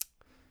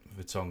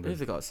Vertonghen. Who have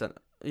they got?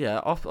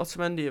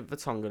 Otamendi and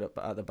Vertonghen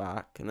at the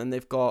back, and then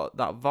they've got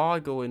that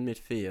Weigl in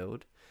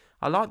midfield.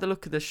 I like the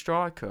look of the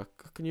striker.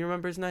 Can you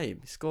remember his name?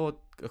 He scored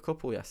a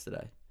couple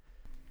yesterday.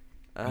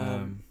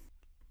 Um,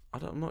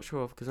 I'm not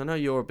sure because I know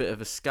you're a bit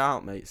of a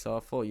scout, mate. So I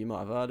thought you might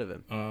have heard of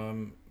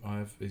him.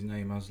 his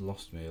name has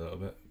lost me a little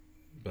bit,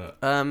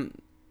 but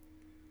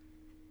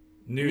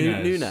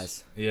Nunes.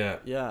 Nunes. Yeah,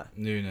 Yeah.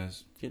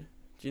 Nunes. Do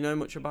you know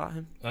much about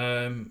him?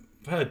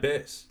 I've heard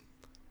bits.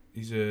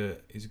 He's a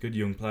good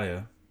young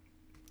player,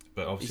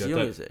 but obviously He's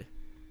young, is he?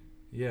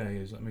 Yeah, he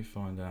is. Let me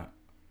find out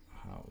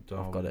how.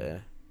 I've got it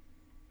here.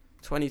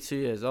 22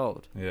 years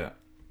old. Yeah.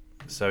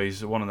 So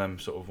he's one of them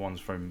sort of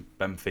ones from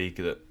Benfica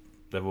that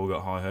they've all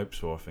got high hopes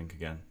for, I think,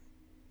 again.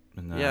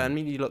 And, yeah, I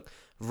mean, you look,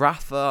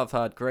 Rafa, I've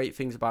heard great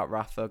things about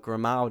Rafa.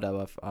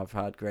 Ronaldo, I've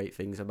heard great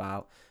things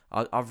about.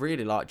 I've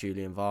really liked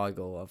Julian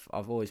Weigl.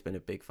 I've always been a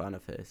big fan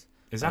of his.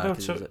 Is that he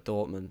was at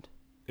Dortmund?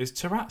 Is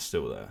Tarat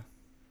still there?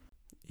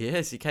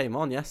 Yes, he came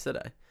on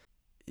yesterday.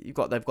 They've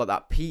got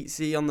that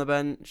Pizzi on the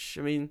bench.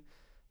 I mean,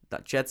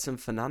 that Jedson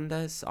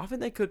Fernandez. I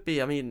think they could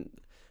be. I mean,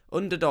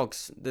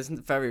 underdogs. There's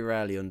very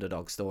rarely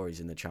underdog stories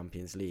in the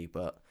Champions League,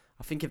 but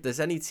I think if there's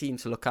any team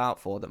to look out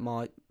for that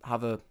might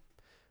have a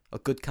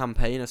good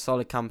campaign, a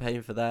solid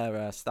campaign for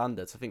their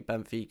standards, I think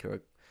Benfica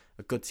are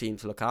a good team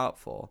to look out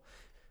for.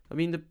 I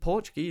mean, the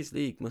Portuguese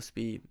league must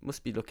be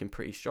looking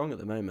pretty strong at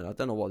the moment. I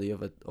don't know what the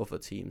other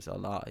teams are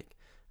like.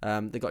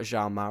 They got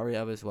João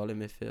Mario as well in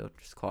midfield,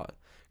 which is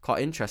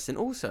quite interesting.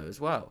 Also, as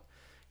well,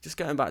 just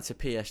going back to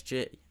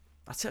PSG,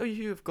 I tell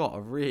you who have got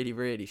a really,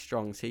 really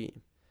strong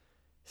team.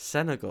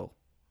 Senegal.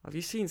 Have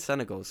you seen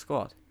Senegal's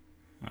squad?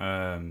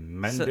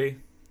 Mendy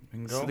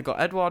in goal. So they've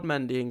got Edouard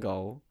Mendy in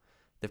goal.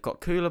 They've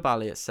got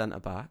Koulibaly at centre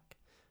back.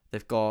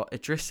 They've got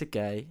Idrissa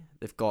Gueye.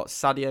 They've got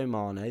Sadio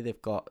Mane.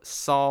 They've got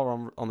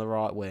Sarr on the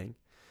right wing,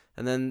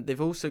 and then they've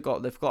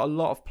got a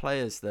lot of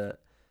players that,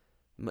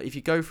 if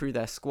you go through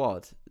their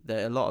squad,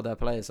 a lot of their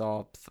players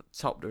are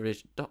top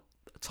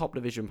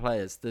division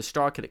players. The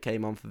striker that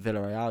came on for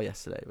Villarreal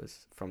yesterday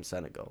was from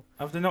Senegal.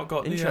 Have they not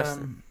got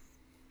interesting?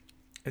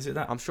 Is it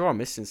that? I'm sure I'm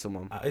missing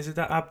someone. Is it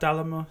that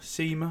Abdallah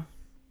Sima?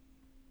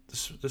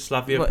 The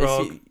Slavia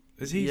Prague.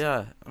 Is he?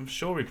 Yeah, I'm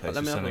sure he plays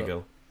for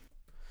Senegal.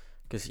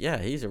 Because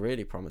he's a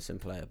really promising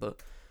player,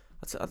 but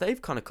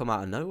they've kind of come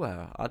out of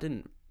nowhere.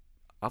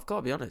 I've got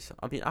to be honest.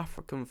 I mean,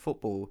 African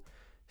football,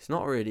 it's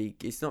not really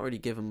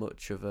given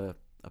much of a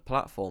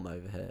platform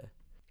over here.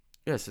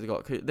 Yeah, so they've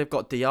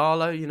got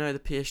Diallo, the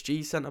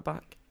PSG centre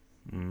back.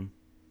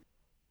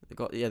 They've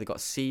got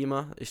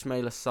Sima,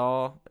 Ismaila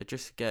Sarr,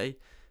 Idrissa Gueye.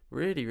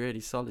 Really, really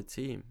solid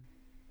team.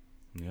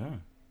 Yeah.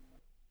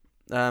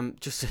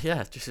 Just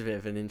a bit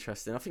of an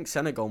interesting. I think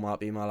Senegal might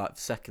be my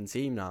second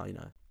team now.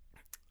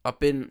 I've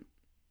been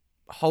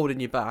holding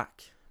you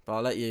back, but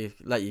I'll let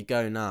you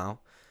go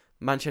now.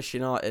 Manchester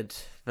United,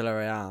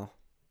 Villarreal.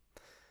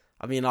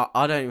 I mean,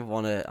 I don't even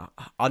want to.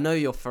 I know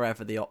you're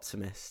forever the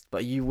optimist,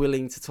 but are you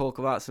willing to talk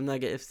about some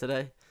negatives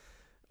today,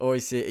 or are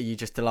you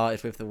just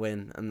delighted with the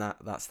win and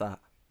that's that?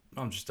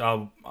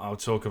 I'll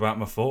talk about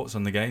my thoughts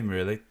on the game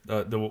really.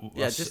 What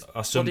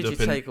did you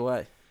take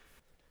away?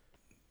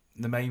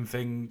 The main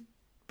thing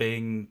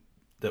being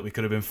that we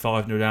could have been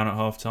 5-0 down at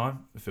half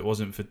time if it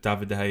wasn't for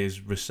David De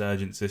Gea's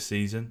resurgence this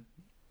season.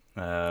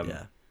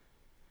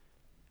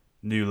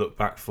 New look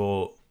back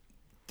four,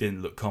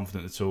 didn't look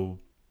confident at all.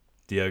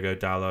 Diogo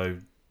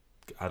Dalot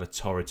had a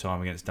torrid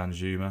time against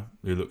Danjuma,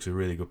 who looks a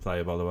really good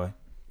player by the way.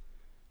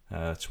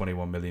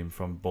 21 million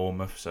from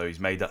Bournemouth, so he's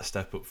made that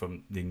step up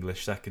from the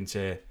English second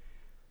tier,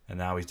 and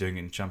now he's doing it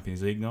in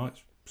Champions League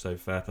nights. So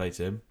fair play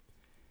to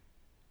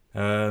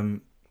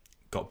him.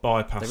 Got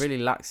bypassed. They really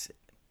lacked.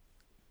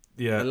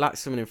 Yeah, they lacked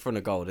someone in front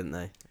of goal, didn't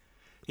they?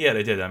 Yeah,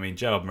 they did. I mean,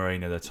 Gerard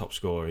Moreno, their top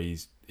scorer,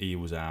 he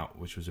was out,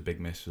 which was a big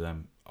miss for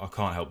them. I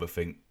can't help but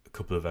think a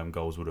couple of them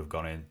goals would have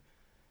gone in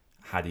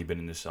had he been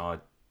in the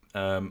side.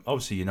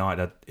 Obviously, United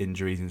had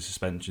injuries and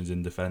suspensions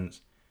in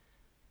defence,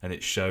 and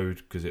it showed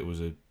because it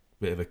was a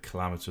bit of a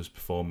calamitous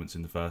performance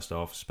in the first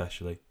half,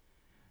 especially.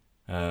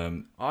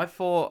 I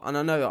thought, and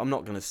I know I'm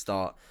not going to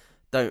start.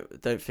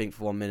 Don't think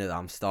for 1 minute that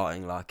I'm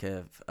starting like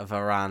a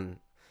Varane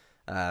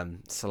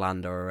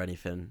slander or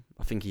anything.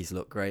 I think he's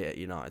looked great at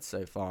United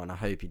so far, and I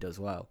hope he does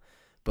well.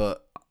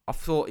 But I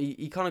thought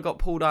he kind of got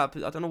pulled out.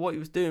 I don't know what he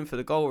was doing for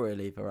the goal,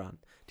 really, Varane.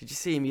 Did you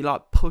see him? He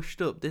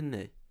pushed up, didn't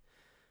he?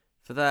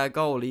 For their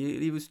goal,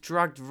 he was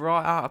dragged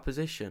right out of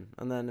position,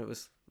 and then it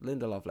was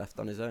Lindelof left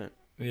on his own.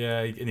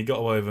 Yeah, and he got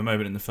away with a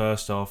moment in the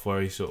first half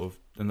where he sort of,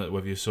 and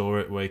whether you saw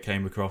it, where he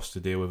came across to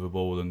deal with a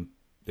ball and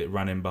it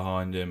ran in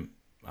behind him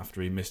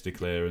after he missed a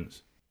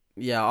clearance.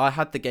 Yeah, I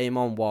had the game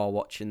on while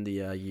watching the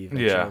Juve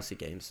Chelsea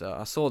game, so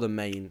I saw the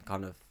main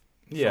kind of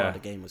how the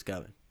game was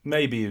going.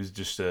 Maybe it was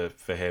just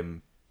for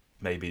him,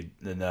 maybe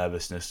the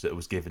nervousness that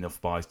was given off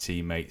by his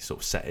teammates sort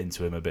of set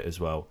into him a bit as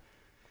well.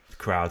 The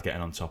crowd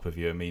getting on top of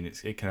you, I mean,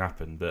 it can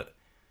happen, but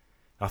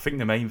I think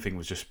the main thing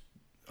was just,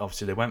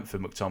 obviously they went for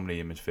McTominay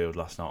in midfield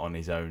last night on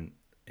his own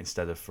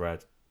instead of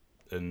Fred,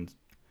 and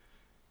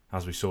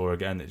as we saw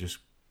again, it just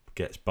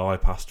gets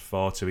bypassed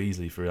far too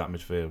easily through that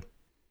midfield.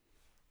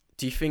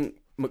 Do you think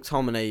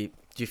McTominay,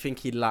 do you think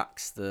he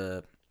lacks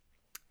the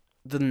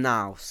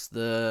nous?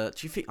 Do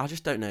you think? I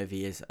just don't know if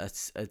he is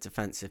a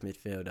defensive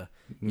midfielder.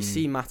 You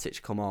see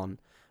Matic come on,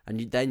 and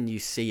then you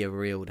see a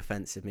real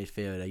defensive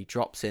midfielder. He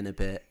drops in a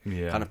bit,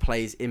 kind of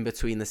plays in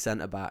between the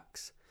centre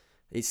backs.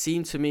 It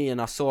seemed to me,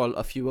 and I saw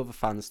a few other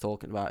fans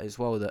talking about it as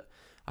well, that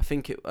I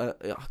think I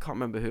can't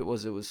remember who it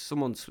was. It was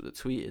someone that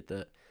tweeted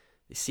that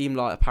it seemed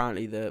like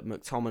apparently that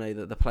McTominay,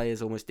 that the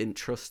players almost didn't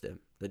trust him.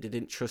 They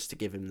didn't trust to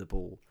give him the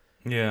ball.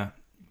 Yeah,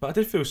 but I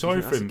did feel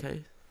sorry for him.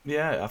 Okay?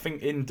 Yeah, I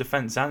think in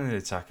defence and in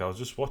attack, I was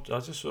just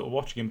sort of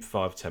watching him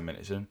for 5-10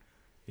 minutes, and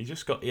he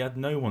had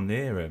no one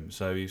near him.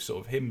 So he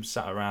sort of him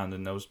sat around,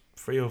 and there was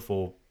 3 or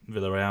 4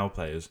 Villarreal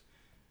players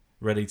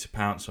ready to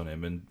pounce on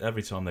him, and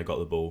every time they got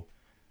the ball,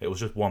 it was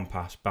just one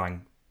pass,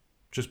 bang,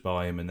 just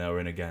by him, and they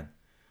were in again.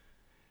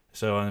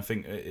 So I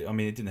think, I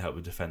mean, it didn't help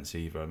with defence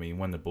either. I mean,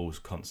 when the ball's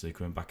constantly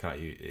coming back at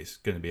you, it's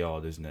going to be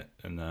hard, isn't it?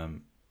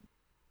 And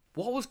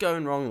what was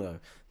going wrong though?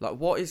 Like,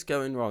 what is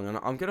going wrong? And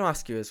I'm going to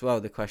ask you as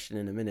well the question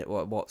in a minute.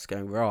 What's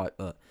going right?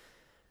 But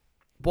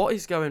what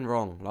is going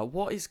wrong? Like,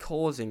 what is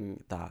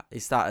causing that?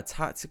 Is that a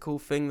tactical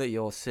thing that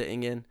you're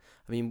sitting in?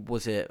 I mean,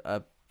 was it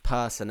a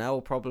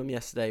personnel problem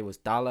yesterday? Was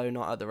Dallo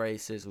not at the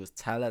races? Was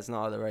Tellez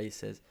not at the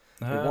races?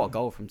 I mean, what a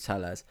goal from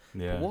Tellez!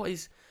 Yeah.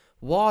 But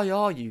why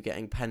are you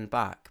getting penned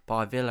back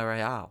by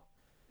Villarreal?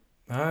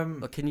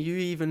 Can you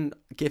even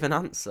give an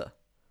answer?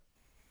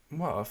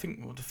 Well, I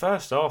think the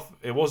first half,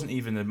 it wasn't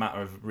even a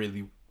matter of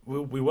really.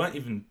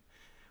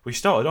 We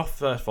started off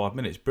the first 5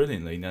 minutes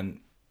brilliantly, and then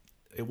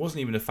it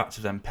wasn't even a fact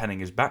of them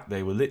penning us back.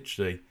 They were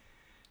literally,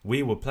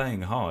 we were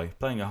playing a high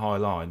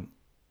line,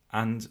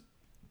 and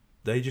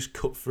they just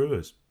cut through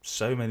us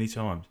so many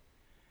times.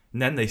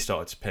 And then they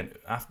started to pen.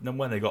 Then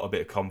when they got a bit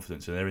of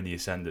confidence and they're in the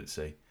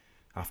ascendancy,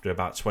 after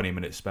about 20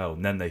 minute spell,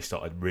 and then they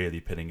started really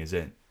pinning us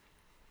in.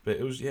 But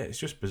it's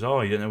just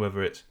bizarre. You don't know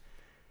whether it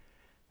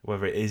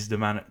is the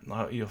man.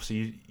 Like,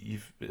 obviously,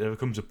 there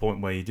comes a point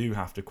where you do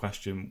have to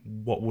question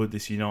what would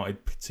this United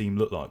team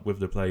look like with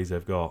the players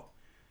they've got,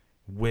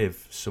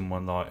 with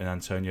someone like an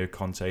Antonio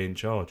Conte in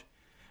charge.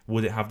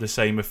 Would it have the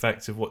same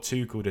effect of what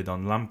Tuchel did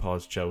on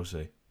Lampard's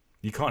Chelsea?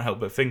 You can't help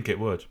but think it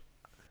would.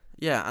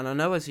 Yeah, and I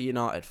know as a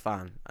United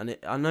fan, and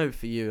I know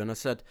for you, and I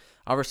said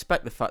I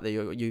respect the fact that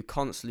you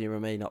constantly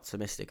remain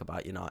optimistic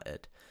about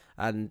United,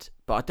 but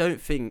I don't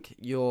think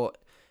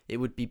it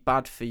would be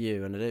bad for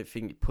you, and I don't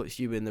think it puts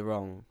you in the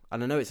wrong.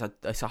 And I know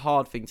it's a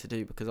hard thing to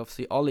do because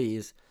obviously Ollie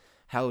is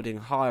held in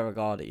high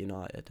regard at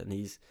United, and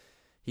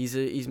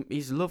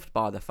he's loved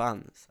by the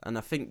fans, and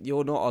I think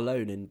you're not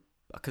alone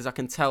because I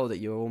can tell that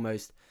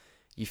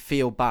you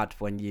feel bad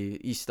when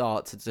you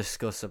start to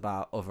discuss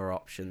about other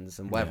options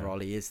and whether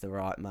Ollie is the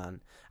right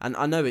man. And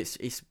I know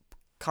it's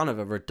kind of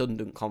a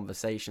redundant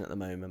conversation at the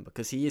moment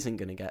because he isn't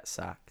going to get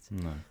sacked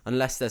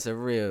unless there's a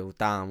real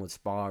downward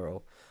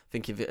spiral. I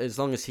think as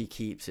long as he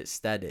keeps it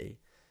steady,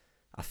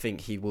 I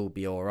think he will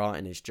be all right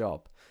in his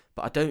job.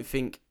 But I don't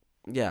think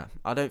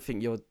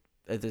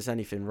there's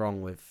anything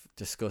wrong with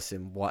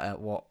discussing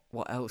what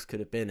else could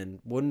have been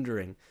and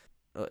wondering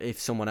if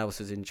someone else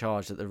was in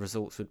charge that the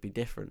results would be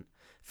different.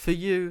 For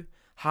you,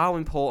 how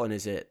important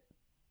is it,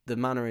 the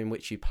manner in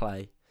which you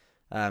play,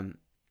 how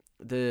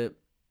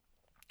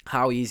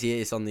easy it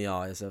is on the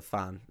eye as a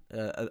fan,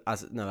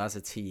 as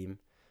a team?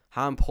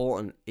 How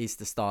important is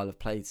the style of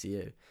play to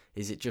you?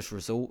 Is it just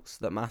results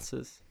that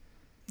matters?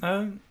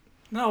 No,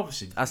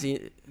 obviously,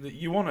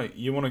 you want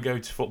to go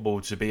to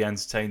football to be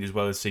entertained as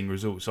well as seeing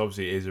results.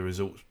 Obviously, it is a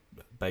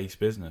results-based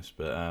business,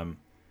 but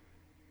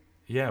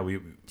Do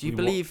you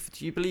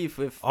believe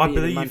with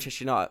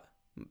Manchester United?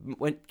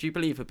 Do you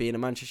believe with being a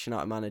Manchester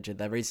United manager,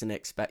 there is an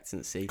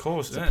expectancy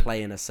to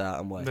play in a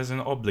certain way? There's an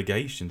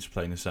obligation to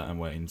play in a certain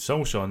way, and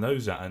Solskjaer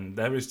knows that. And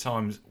there is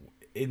times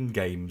in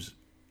games,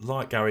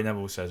 like Gary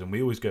Neville says, and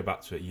we always go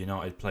back to it,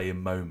 United play in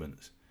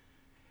moments.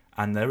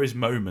 And there is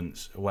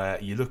moments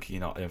where you look at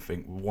United and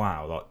think,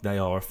 wow, like they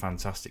are a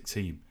fantastic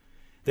team.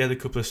 They had a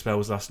couple of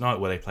spells last night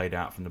where they played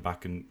out from the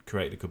back and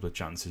created a couple of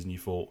chances, and you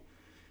thought,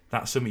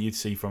 that's something you'd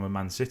see from a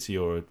Man City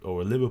or a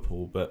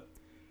Liverpool, but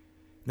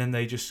then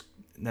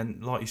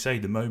like you say,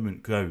 the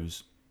moment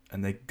goes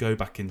and they go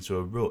back into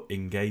a rut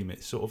in game.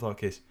 It's sort of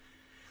like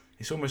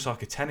it's almost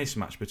like a tennis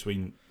match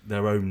between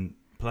their own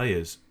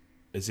players,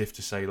 as if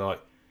to say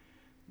like,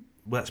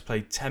 let's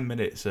play 10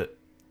 minutes at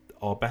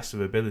our best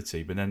of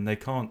ability, but then they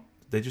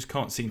just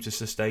can't seem to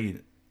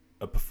sustain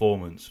a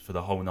performance for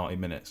the whole 90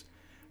 minutes.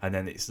 And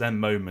then it's them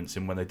moments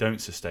in when they don't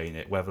sustain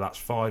it, whether that's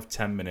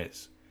 5-10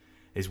 minutes,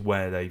 is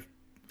where they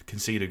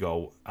concede a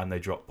goal and they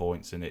drop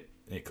points and it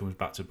comes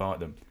back to bite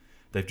them.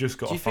 They've just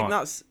got Do you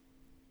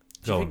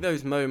think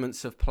those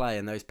moments of play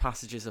and those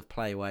passages of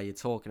play where you're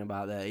talking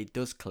about that it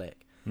does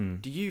click?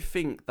 Do you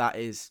think that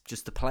is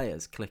just the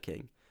players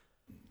clicking?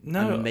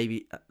 No.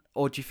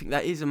 Or do you think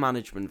that is a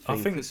management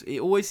thing? Because it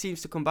always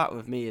seems to come back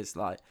with me as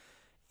like,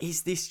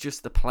 is this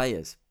just the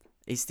players?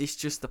 Is this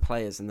just the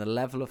players and the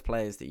level of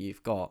players that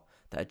you've got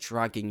that are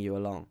dragging you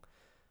along?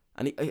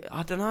 And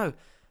I don't know.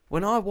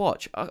 When I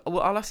watch,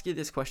 I'll ask you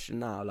this question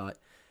now. Like,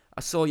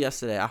 saw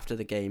yesterday after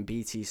the game,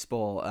 BT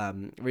Sport,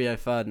 Rio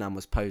Ferdinand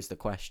was posed the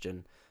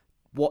question: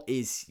 what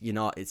is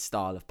United's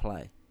style of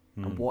play,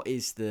 and what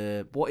is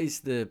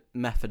the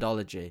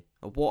methodology,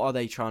 and what are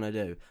they trying to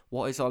do?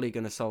 What is Ole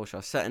Gunnar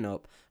Solskjaer setting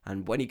up?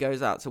 And when he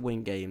goes out to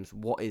win games,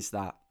 what is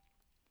that?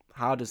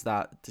 How does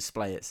that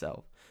display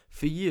itself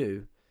for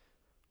you?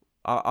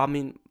 I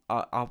mean,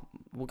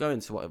 we'll go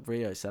into what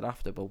Rio said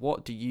after, but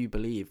what do you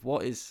believe?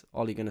 What is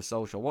Ole Gunnar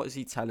Solskjaer? What is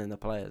he telling the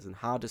players, and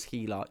how does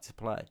he like to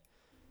play?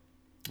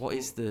 What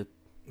is the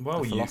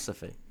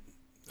philosophy?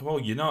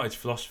 United's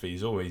philosophy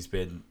has always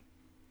been,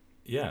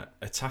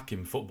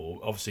 attacking football.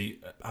 Obviously,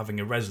 having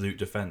a resolute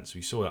defence.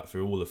 We saw that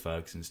through all of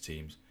Ferguson's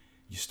teams.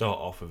 You start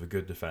off with a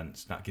good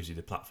defence. That gives you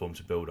the platform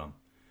to build on.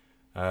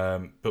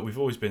 But we've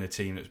always been a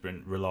team that's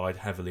been relied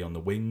heavily on the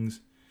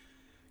wings,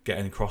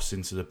 getting across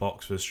into the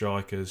box for the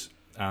strikers,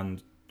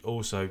 and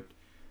also,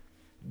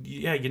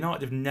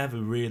 United have never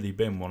really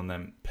been one of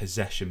them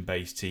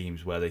possession-based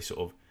teams where they sort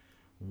of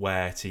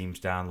wear teams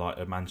down like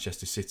a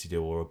Manchester City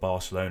do or a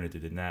Barcelona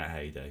did in their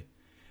heyday.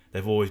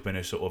 They've always been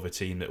a sort of a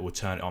team that will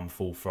turn it on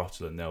full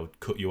throttle and they'll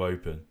cut you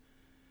open.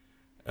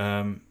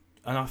 And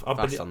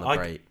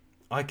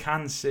I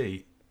can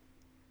see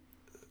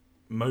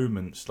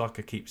moments, like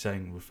I keep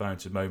saying, referring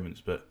to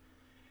moments, but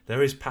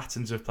there is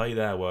patterns of play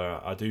there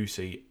where I do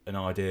see an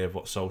idea of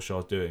what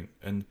Solskjaer's doing,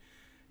 and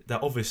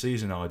that obviously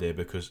is an idea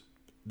because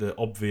the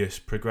obvious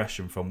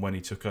progression from when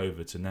he took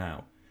over to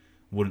now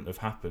wouldn't have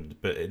happened.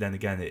 But then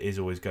again, it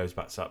always goes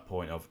back to that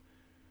point of,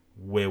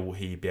 will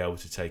he be able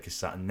to take us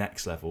to that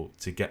next level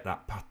to get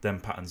them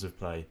patterns of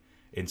play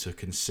into a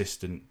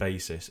consistent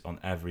basis on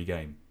every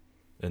game?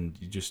 And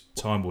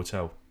time will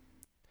tell.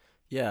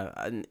 Yeah,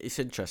 and it's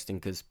interesting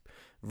because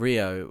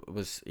Rio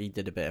he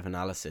did a bit of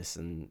analysis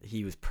and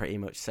he was pretty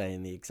much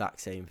saying the exact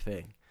same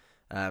thing.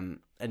 And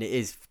it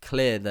is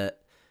clear that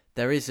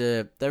there is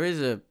a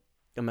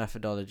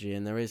methodology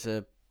and there is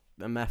a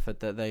method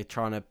that they're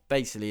trying to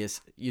basically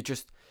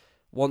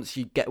once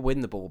you win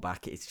the ball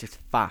back, it's just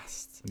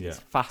fast. Yeah. It's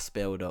fast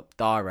build up,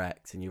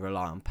 direct, and you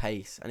rely on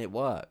pace, and it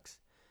works.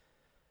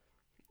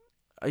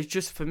 It's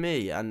just for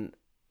me, and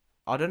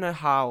I don't know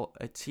how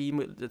the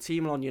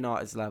team on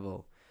United's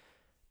level.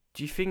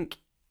 Do you think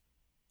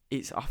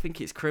I think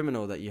it's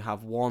criminal that you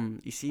have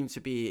one. You seem to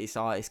be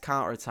it's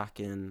counter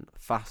attacking,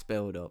 fast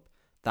build up.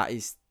 That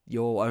is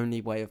your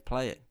only way of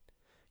playing.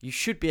 You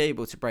should be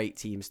able to break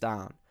teams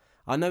down.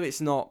 I know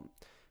it's not,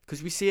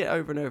 because we see it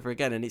over and over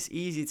again, and it's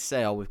easy to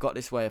say, oh, we've got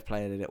this way of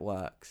playing and it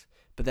works.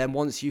 But then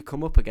once you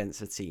come up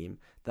against a team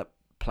that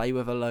play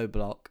with a low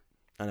block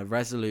and a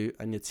resolute,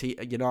 and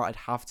United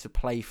have to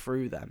play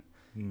through them,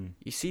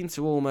 you seem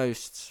to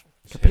almost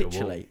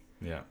capitulate.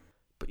 Yeah.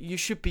 But you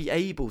should be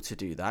able to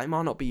do that. It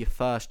might not be your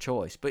first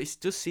choice, but it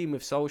does seem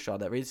with Solskjaer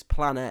there is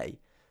plan A,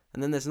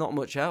 and then there's not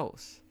much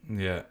else.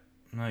 Yeah.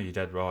 No, you're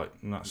dead right.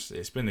 And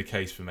it's been the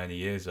case for many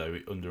years, though.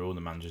 Under all the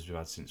managers we've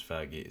had since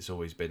Fergie, it's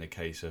always been a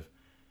case of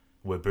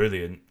we're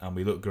brilliant and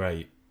we look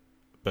great,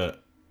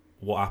 but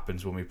what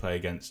happens when we play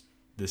against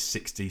the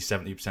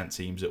 60-70%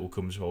 teams that will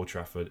come to Old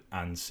Trafford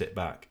and sit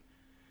back?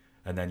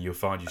 And then you'll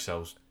find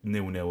yourselves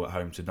 0-0 at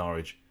home to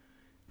Norwich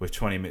with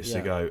 20 minutes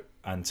to go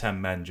and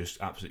 10 men just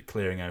absolutely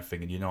clearing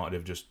everything, and United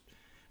have just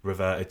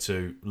reverted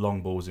to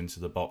long balls into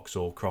the box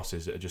or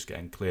crosses that are just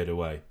getting cleared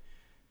away.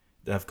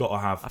 They've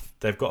got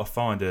to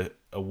find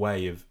a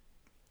way of,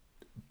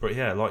 but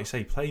yeah, like you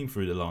say, playing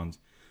through the lines,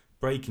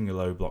 breaking a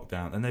low block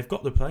down, and they've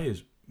got the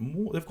players.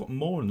 They've got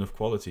more than enough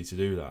quality to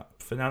do that.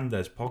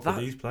 Fernandes, Pogba,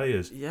 these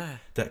players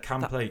that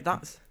can play.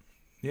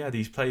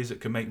 These players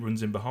that can make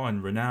runs in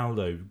behind.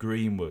 Ronaldo,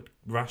 Greenwood,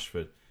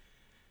 Rashford,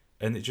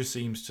 and it just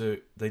seems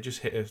they just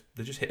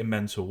hit a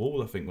mental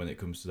wall. I think when it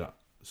comes to that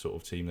sort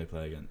of team they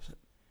play against.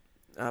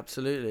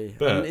 Absolutely,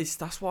 but and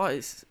that's why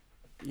it's.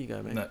 You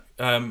go, mate.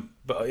 No,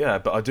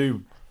 but I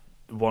do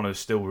want to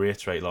still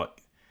reiterate,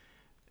 like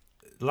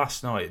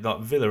last night, like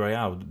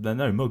Villarreal, they're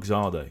no mugs,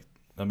 are they?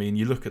 I mean,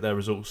 you look at their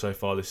results so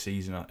far this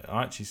season.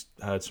 I actually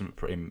heard something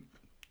pretty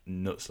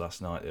nuts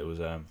last night. It was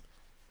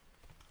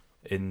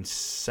in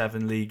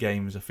 7 league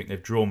games, I think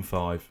they've drawn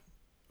 5.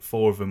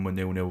 4 of them were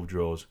 0-0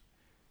 draws.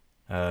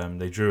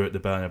 They drew at the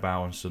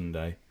Bernabeu on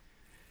Sunday.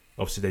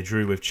 Obviously, they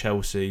drew with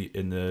Chelsea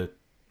in the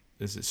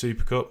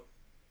Super Cup.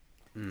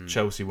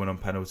 Chelsea won on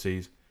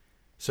penalties.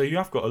 So you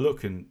have got to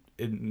look,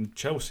 in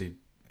Chelsea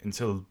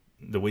until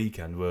the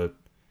weekend were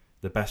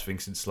the best thing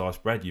since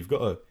sliced bread. You've got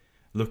to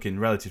look in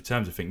relative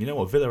terms and think, you know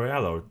what,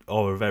 Villarreal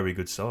are a very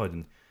good side.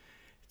 And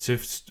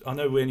I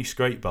know we only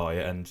scraped by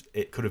it and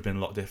it could have been a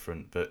lot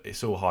different, but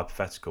it's all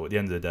hypothetical. At the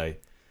end of the day,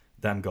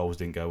 them goals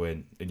didn't go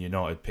in, and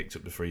United picked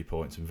up the 3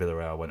 points and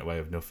Villarreal went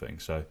away with nothing.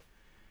 So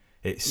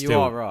it's still, you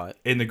are right.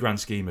 In the grand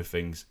scheme of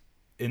things,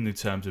 in the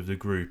terms of the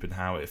group and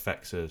how it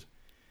affects us,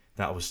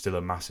 that was still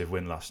a massive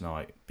win last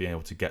night, being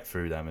able to get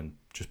through them and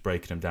just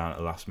breaking them down at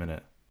the last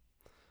minute.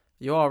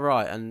 You are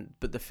right,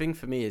 but the thing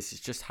for me is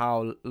it's just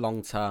how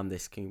long term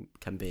this can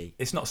be.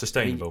 It's not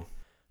sustainable.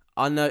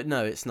 I know,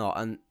 no, it's not.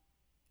 And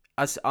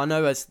as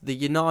the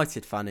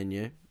United fan in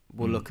you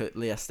will look at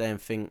Leicester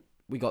and think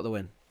we got the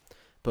win,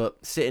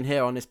 But sitting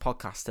here on this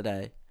podcast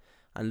today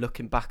and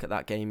looking back at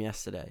that game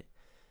yesterday,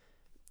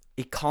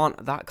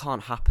 that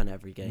can't happen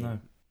every game. No.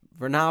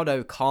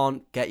 Ronaldo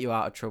can't get you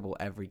out of trouble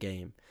every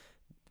game.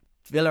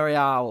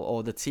 Villarreal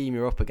or the team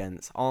you're up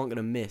against aren't going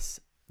to miss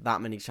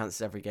that many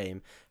chances every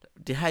game.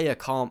 De Gea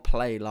can't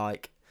play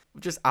like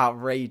just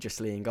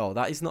outrageously in goal.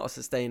 That is not a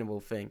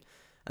sustainable thing.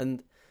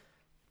 And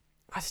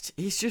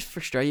he's just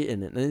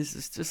frustrating. And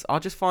I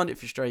just find it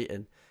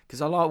frustrating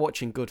because I like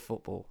watching good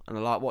football and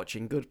I like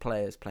watching good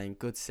players playing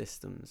good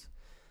systems.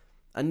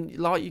 And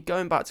like you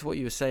going back to what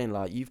you were saying,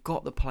 like you've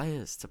got the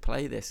players to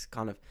play this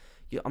kind of.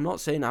 I'm not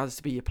saying it has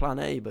to be your plan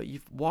A, but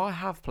why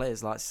have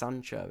players like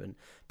Sancho and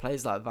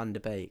players like Van der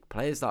Beek,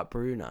 players like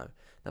Bruno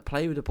that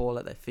play with the ball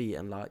at their feet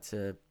and like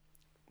to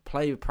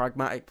play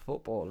pragmatic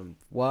football and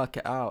work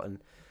it out?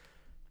 And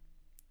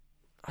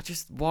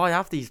why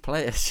have these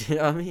players? You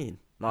know what I mean?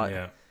 Like,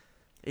 Yeah.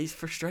 It's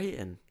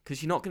frustrating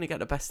because you're not going to get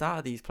the best out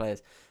of these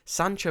players.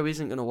 Sancho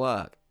isn't going to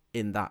work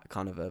in that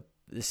kind of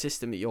the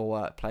system that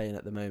you're playing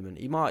at the moment.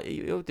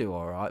 He'll do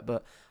all right,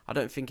 but I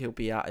don't think he'll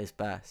be at his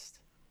best.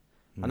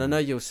 And I know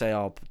you'll say,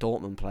 "Oh,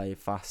 Dortmund play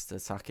fast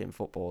attacking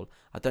football."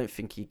 I don't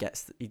think he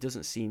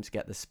doesn't seem to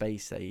get the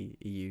space that he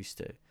used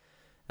to.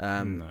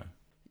 No.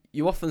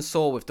 You often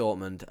saw with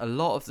Dortmund a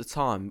lot of the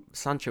time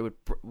Sancho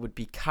would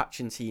be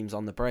catching teams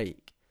on the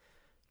break.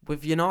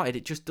 With United,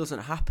 it just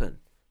doesn't happen.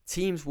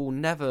 Teams will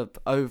never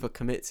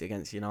overcommit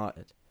against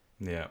United.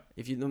 Yeah.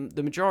 If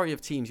the majority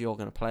of teams you're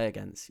going to play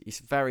against, it's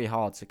very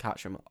hard to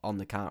catch them on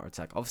the counter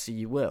attack. Obviously,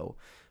 you will.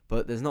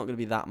 But there's not going to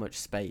be that much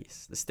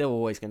space. There's still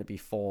always going to be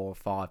 4 or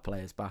 5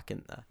 players back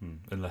in there.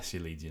 Unless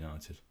you Leeds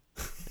United.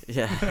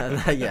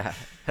 Yeah, yeah.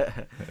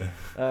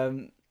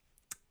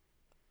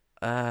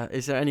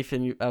 Is there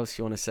anything else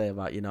you want to say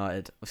about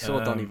United? I saw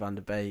Donny van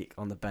der Beek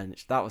on the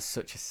bench. That was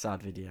such a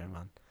sad video,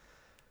 man.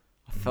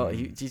 I felt.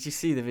 Did you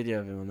see the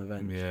video of him on the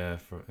bench? Yeah,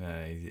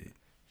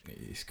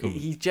 he's cool.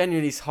 He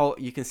genuinely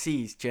you can see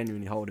he's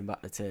genuinely holding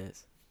back the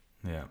tears.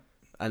 Yeah.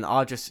 And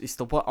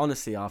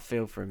honestly, I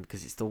feel for him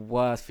because it's the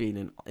worst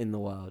feeling in the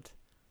world,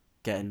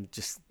 getting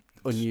just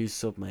unused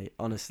sub, mate.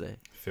 Honestly,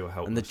 Feel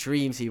helpless. And the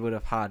dreams he would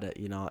have had at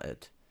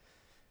United.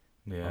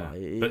 Yeah,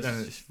 but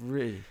then it's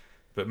really.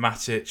 But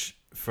Matic,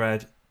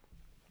 Fred,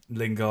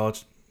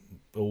 Lingard,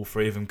 all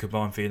 3 of them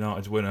combined for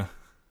United's winner.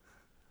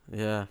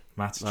 Yeah,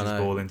 Matic's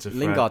ball into Fred.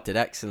 Lingard did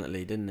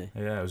excellently, didn't he?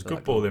 Yeah, it was a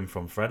good ball in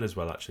from Fred as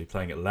well. Actually,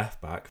 playing at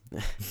left back.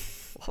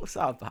 What was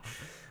that about?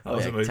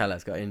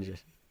 Tellez got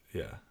injured.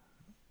 Yeah.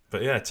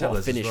 But yeah, Tellez. What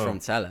a finish as well. from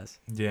Tellez.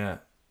 Yeah,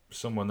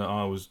 someone that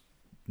I was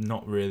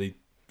not really.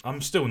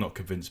 I'm still not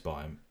convinced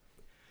by him.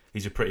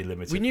 He's a pretty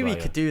limited. We knew player.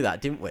 he could do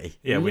that, didn't we?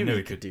 Yeah, we knew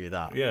he could do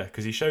that. Yeah,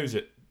 because he shows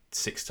it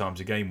 6 times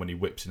a game when he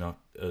whips in a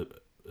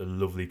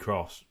lovely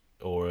cross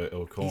or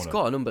a corner. He's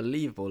got an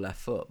unbelievable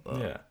left foot.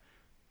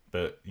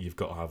 But you've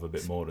got to have a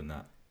bit more than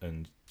that.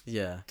 And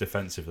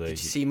defensively,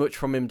 did you see much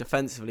from him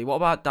defensively? What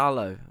about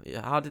Dallo?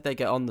 How did they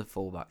get on the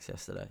fullbacks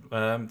yesterday?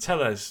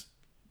 Tellez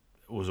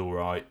was all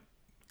right.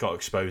 Got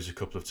exposed a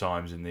couple of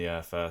times in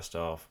the first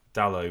half.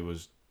 Dallo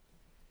was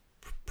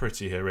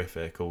pretty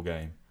horrific all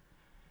game.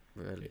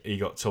 Really? He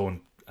got torn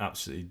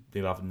absolutely.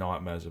 He'll have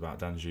nightmares about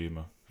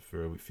Danjuma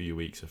for a few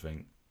weeks, I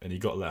think. And he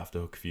got let off the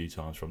hook a few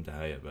times from De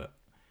Gea, but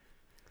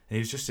he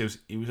was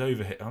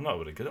overhit. I don't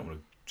want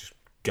to just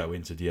go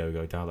into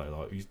Diogo Dallo.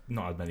 Like, he's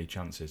not had many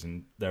chances,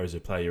 and there is a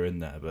player in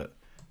there, but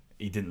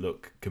he didn't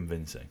look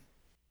convincing.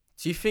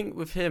 Do you think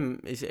with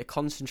him, is it a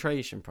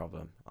concentration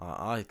problem?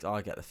 I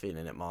get the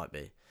feeling it might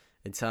be.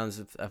 In terms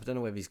of, I don't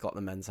know whether he's got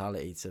the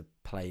mentality to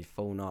play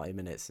full 90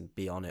 minutes and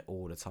be on it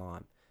all the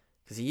time.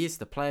 Because he is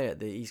the player.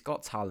 He's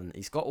got talent.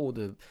 He's got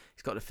the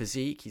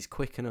physique. He's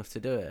quick enough to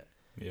do it.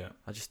 Yeah.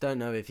 I just don't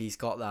know if he's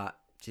got that.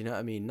 Do you know what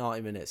I mean?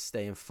 90 minutes,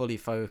 staying fully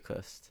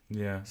focused.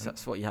 Yeah.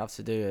 That's what you have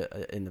to do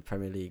in the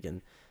Premier League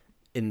and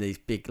in these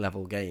big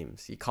level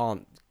games. You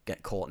can't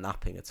get caught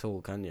napping at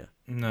all, can you?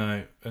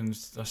 No, and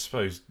I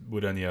suppose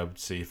we'd only able to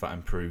see if that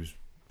improves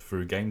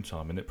through game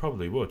time, and it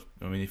probably would.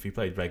 I mean, if he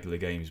played regular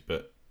games,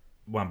 but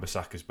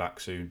Wan-Bissaka's back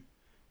soon,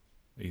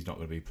 he's not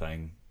going to be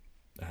playing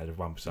ahead of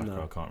Wan-Bissaka.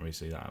 No. I can't really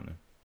see that happening.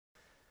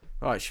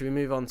 Right, should we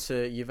move on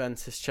to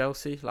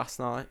Juventus-Chelsea last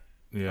night?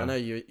 Yeah. I know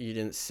you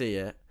didn't see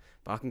it,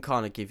 but I can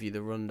kind of give you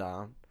the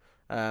rundown.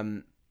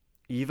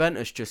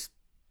 Juventus just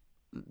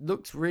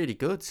looked really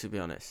good, to be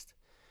honest.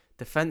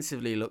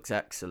 Defensively looks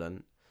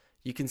excellent.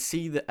 You can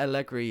see that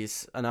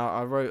Allegri's, and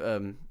I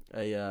wrote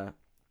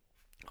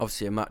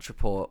obviously a match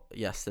report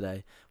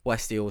yesterday.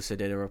 Westy also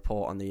did a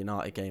report on the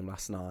United game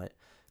last night.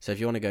 So if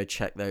you want to go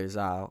check those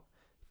out,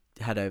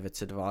 head over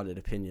to Divided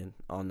Opinion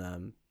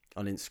on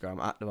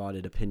Instagram at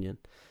Divided Opinion.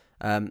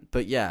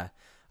 But yeah,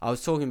 I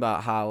was talking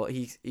about how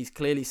he's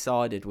clearly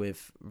sided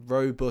with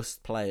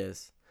robust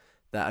players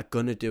that are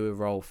gonna do a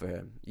role for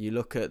him. You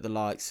look at the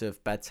likes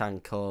of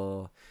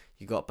Betancourt,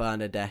 you got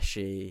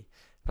Bernardeschi,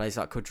 players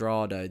like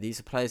Cuadrado. These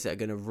are players that are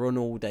gonna run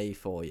all day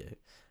for you.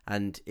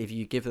 And if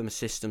you give them a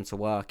system to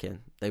work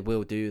in, they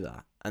will do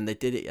that. And they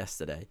did it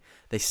yesterday.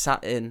 They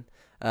sat in.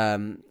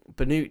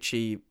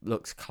 Bonucci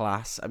looks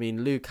class. I mean,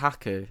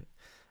 Lukaku,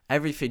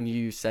 everything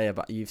you've said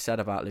about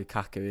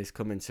Lukaku is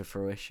coming to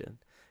fruition.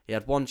 He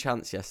had one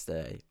chance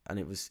yesterday, and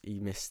he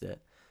missed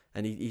it,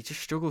 and he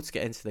just struggled to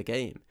get into the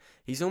game.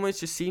 He's almost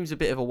just seems a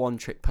bit of a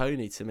one-trick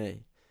pony to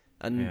me.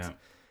 And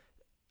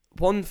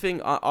one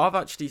thing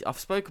I've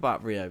spoke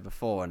about Rio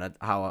before, and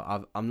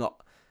I'm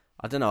not.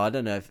 I don't know. I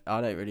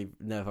don't really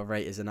know if I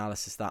rate his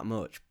analysis that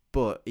much.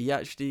 But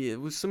it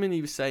was something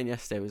he was saying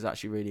yesterday was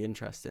actually really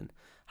interesting.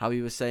 How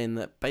he was saying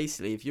that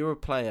basically, if you're a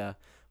player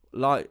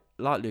like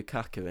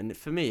Lukaku, and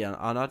for me, and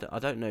I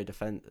don't know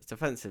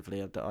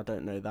defensively, I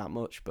don't know that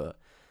much, but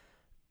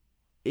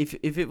if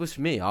it was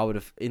for me, I would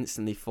have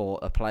instantly thought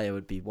a player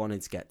would be wanting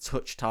to get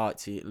touch tight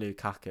to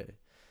Lukaku.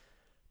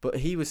 But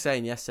he was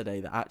saying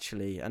yesterday that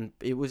actually, and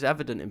it was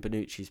evident in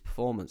Bonucci's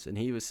performance, and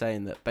he was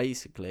saying that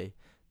basically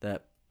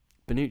that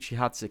Bonucci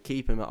had to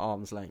keep him at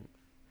arm's length.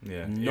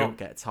 Yeah, and not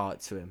get tight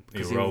to him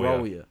because he'll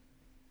roll you.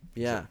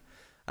 Yeah.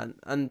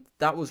 And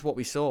that was what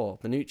we saw.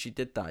 Bonucci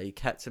did that. He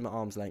kept him at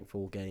arm's length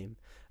all game.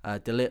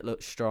 De Ligt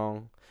looked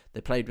strong.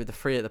 They played with the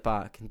three at the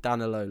back, and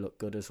Danilo looked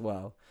good as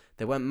well.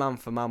 They went man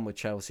for man with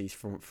Chelsea's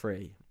front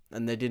three,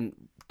 and they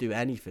didn't do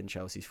anything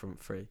Chelsea's front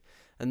three.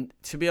 And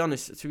to be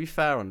honest, to be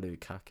fair on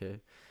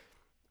Lukaku,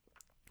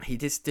 he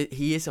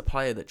is a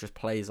player that just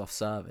plays off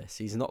service.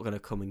 He's not going to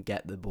come and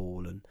get the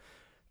ball and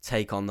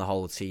take on the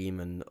whole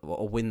team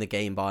or win the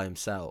game by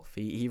himself.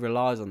 He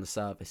relies on the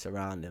service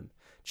around him.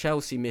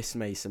 Chelsea miss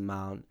Mason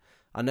Mount.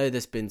 I know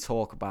there's been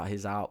talk about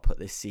his output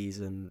this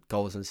season,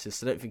 goals and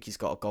assists. I don't think he's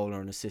got a goal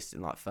or an assist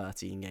in like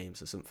 13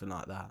 games or something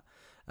like that.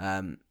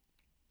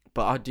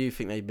 But I do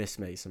think they miss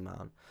Mason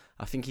Mount.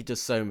 I think he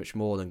does so much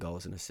more than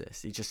goals and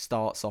assists. He just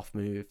starts off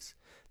moves.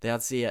 They had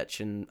Ziyech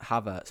and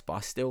Havertz, but I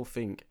still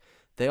think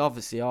they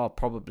obviously are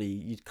probably,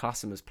 you'd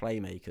class them as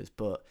playmakers,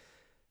 but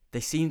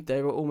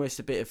they were almost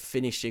a bit of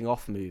finishing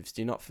off moves.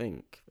 Do you not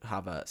think,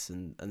 Havertz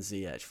and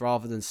Ziyech,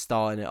 rather than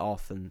starting it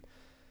off and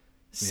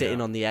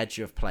sitting on the edge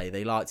of play?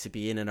 They like to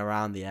be in and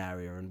around the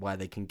area and where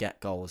they can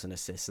get goals and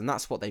assists, and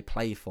that's what they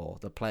play for.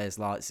 The players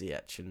like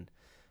Ziyech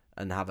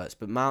and Havertz,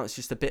 but Mount's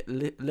just a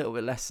little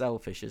bit less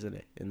selfish, isn't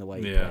it, in the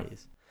way he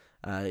plays?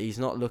 He's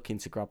not looking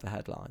to grab the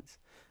headlines.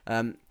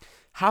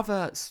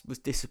 Havertz was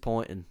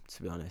disappointing,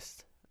 to be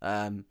honest.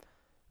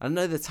 I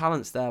know the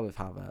talent's there with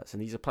Havertz,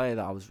 and he's a player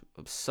that I was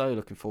so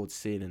looking forward to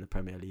seeing in the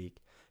Premier League.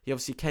 He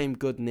obviously came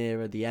good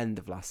nearer the end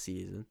of last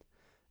season.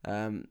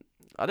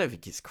 I don't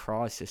think it's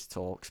crisis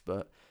talks,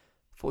 but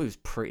I thought he was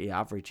pretty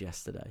average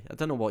yesterday. I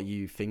don't know what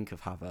you think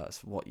of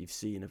Havertz, what you've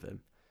seen of him,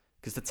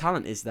 because the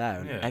talent is there,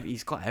 and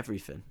he's got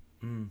everything.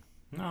 No,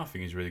 I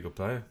think he's a really good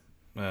player.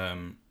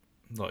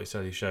 Like you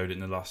said, he showed it in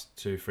the last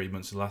 2-3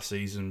 months of last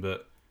season,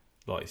 but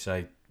like you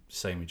say,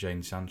 same with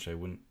Jadon Sancho.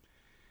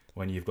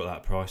 When you've got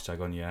that price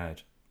tag on your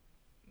head,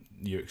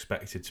 you're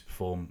expected to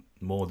perform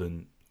more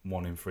than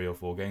 1 in 3 or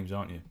 4 games,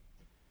 aren't you?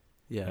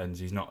 Yeah. And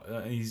he's not.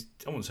 I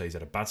wouldn't say he's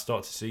had a bad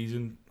start to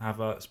season,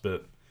 Havertz,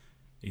 but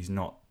he's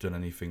not done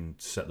anything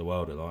to set the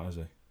world alight, has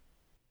he?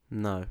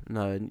 No.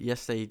 And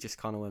yesterday he just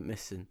kind of went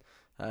missing.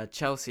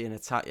 Chelsea in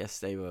attack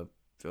yesterday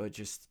were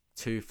just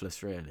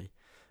toothless, really.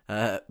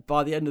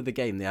 By the end of the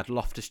game, they had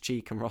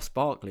Loftus-Cheek and Ross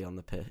Barkley on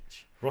the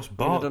pitch. Ross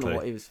Barkley? I don't know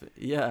what he was...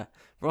 Yeah.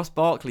 Ross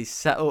Barkley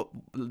set up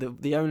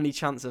the only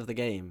chance of the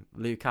game.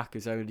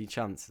 Lukaku's only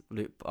chance.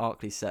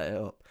 Barkley set it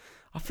up.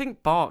 I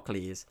think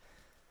Barkley is...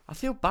 I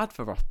feel bad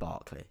for Ross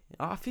Barkley.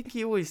 I think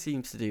he always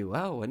seems to do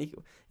well. When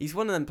he's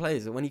one of them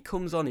players that when he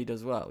comes on, he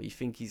does well. You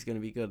think he's going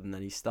to be good, and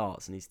then he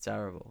starts and he's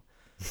terrible.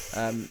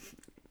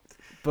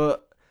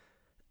 But...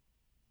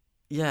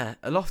 yeah,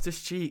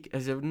 Loftus-Cheek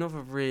is another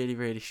really,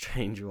 really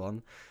strange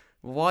one.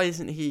 Why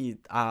isn't he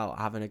out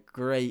having a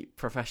great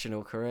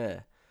professional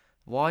career?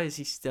 Why is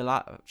he still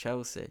at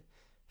Chelsea?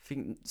 I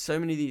think so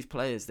many of these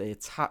players, they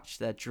attach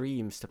their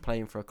dreams to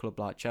playing for a club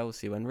like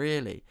Chelsea, when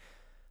really,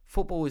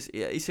 football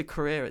it's a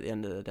career at the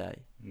end of the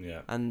day.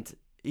 Yeah. And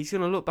he's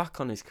going to look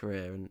back on his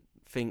career and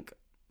think...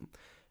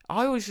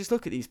 I always just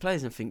look at these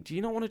players and think, do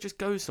you not want to just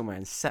go somewhere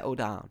and settle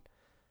down?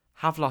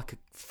 Have like a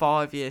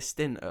 5-year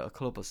stint at a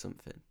club or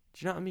something?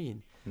 Do you know what I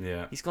mean?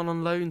 Yeah. He's gone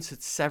on loan to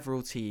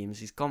several teams.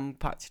 He's gone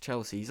back to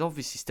Chelsea. He's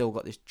obviously still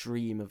got this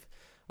dream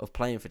of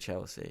playing for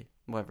Chelsea.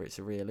 Whether it's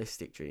a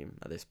realistic dream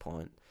at this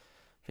point,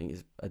 I think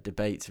is a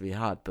debate to be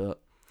had.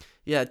 But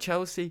yeah,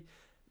 Chelsea,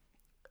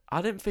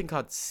 I didn't think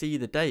I'd see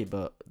the day,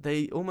 but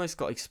they almost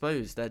got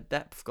exposed. Their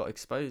depth got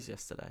exposed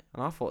yesterday.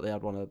 And I thought they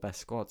had one of the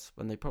best squads,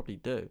 and they probably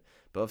do.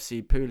 But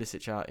obviously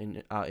Pulisic out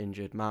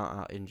injured, Mount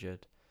out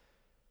injured,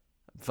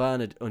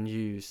 Werner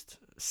unused,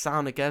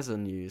 Saunaghez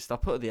unused. I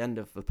put at the end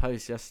of the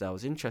post yesterday, I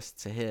was interested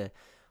to hear.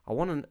 I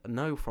want to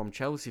know from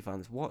Chelsea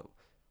fans,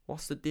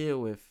 what's the deal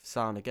with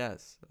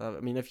Saunaghez? I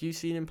mean, have you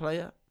seen him play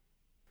yet?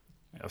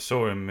 I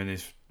saw him in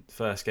his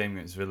first game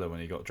against Villa when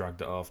he got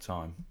dragged at half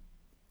time.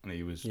 And he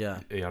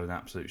had an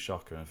absolute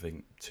shocker. And I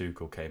think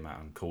Tuchel came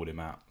out and called him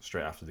out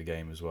straight after the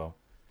game as well.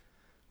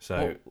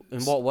 So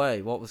in what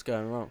way? What was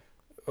going wrong?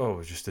 Oh, it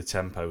was just the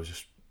tempo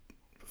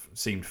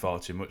seemed far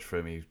too much for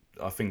him.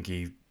 I think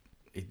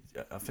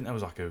that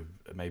was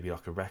maybe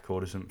like a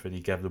record or something.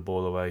 He gave the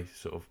ball away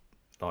sort of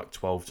like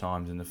 12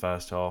 times in the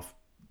first half,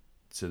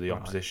 to the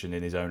opposition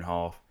in his own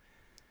half.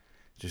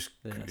 Just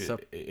so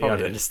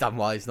probably understand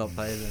why he's not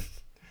playing then.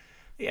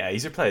 Yeah,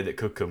 he's a player that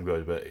could come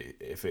good, but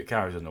if it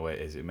carries on the way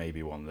it is, it may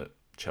be one that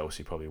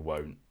Chelsea probably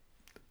won't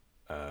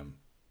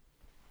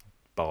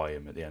buy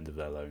him at the end of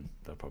their loan.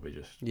 They'll probably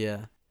just...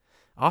 Yeah.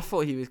 I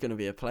thought he was going to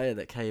be a player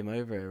that came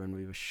over here and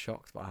we were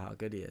shocked by how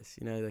good he is.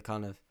 You know, the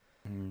kind of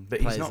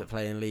players that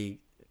play in league.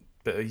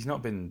 But he's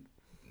not been...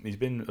 He's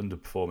been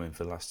underperforming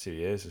for the last 2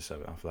 years or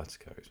so at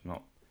Atletico. It's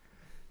not...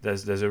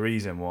 There's a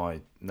reason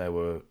why they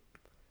were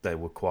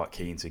quite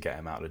keen to get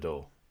him out the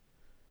door.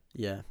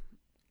 Yeah.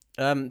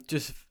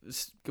 Just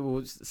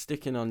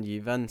sticking on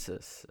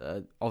Juventus.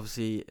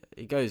 Obviously,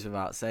 it goes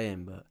without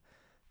saying, but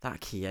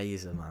that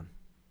Chiesa, man,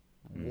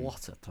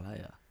 what a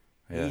player!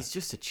 Yeah. He's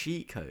just a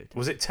cheat code.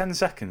 Was it 10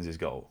 seconds his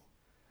goal?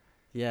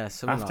 Yeah,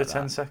 something after like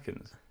 10 that.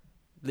 seconds.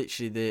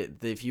 Literally,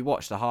 if you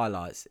watch the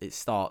highlights, it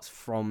starts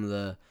from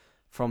the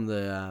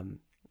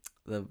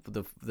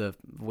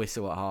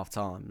whistle at half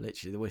time.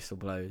 Literally, the whistle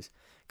blows,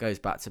 goes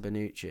back to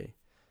Bonucci,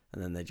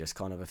 and then they just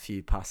kind of a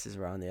few passes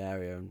around the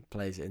area and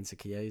plays it into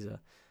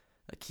Chiesa.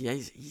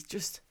 Chiesa, he's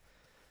just...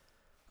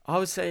 I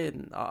was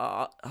saying,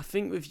 I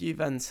think with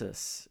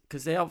Juventus,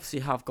 because they obviously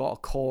have got a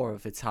core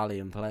of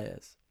Italian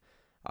players.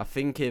 I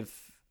think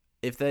if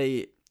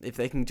they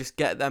can just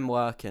get them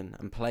working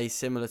and play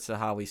similar to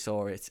how we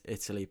saw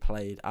Italy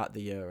played at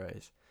the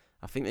Euros,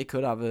 I think they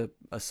could have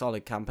a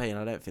solid campaign.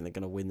 I don't think they're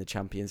going to win the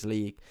Champions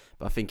League,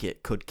 but I think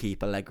it could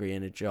keep Allegri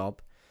in a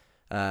job.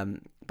 But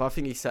I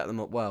think he set them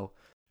up well.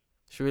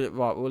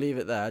 We'll leave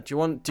it there. Do you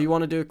want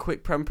to do a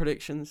quick Prem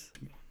predictions?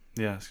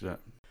 Yeah, that's good.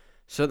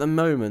 So at the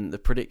moment, the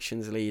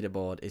predictions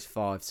leaderboard is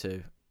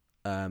 5-2.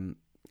 And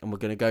we're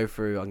going to go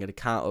through, I'm going to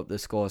count up the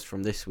scores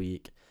from this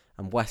week.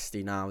 And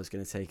Westy now is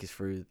going to take us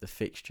through the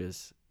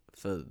fixtures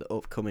for the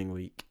upcoming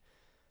week.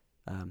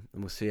 And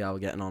we'll see how we're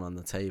getting on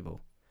the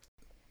table.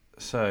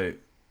 So,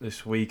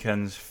 this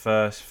weekend's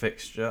first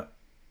fixture,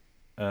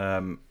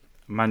 Man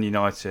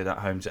United at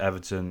home to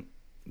Everton.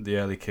 The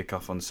early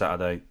kickoff on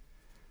Saturday.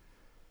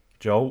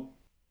 Joel?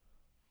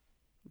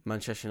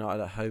 Manchester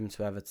United at home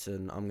to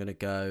Everton. I'm going to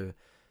go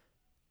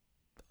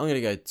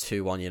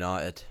 2-1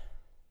 United.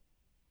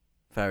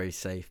 Very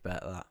safe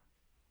bet, that.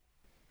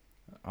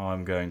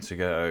 I'm going to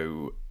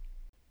go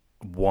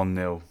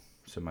 1-0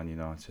 to Man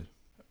United.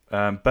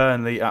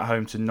 Burnley at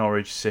home to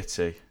Norwich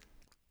City.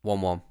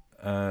 1-1.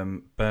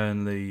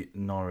 Burnley,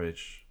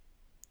 Norwich.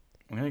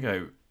 I'm going to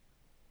go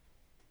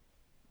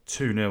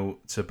 2-0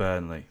 to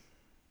Burnley.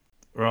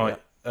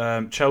 Right.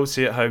 Yeah.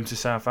 Chelsea at home to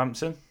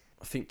Southampton.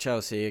 I think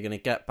Chelsea are going to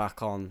get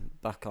back on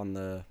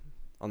the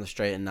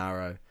straight and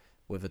narrow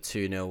with a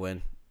 2-0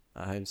 win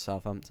at home to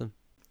Southampton.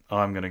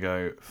 I'm going to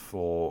go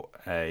for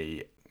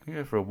a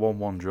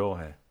 1-1 draw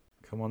here.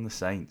 Come on, the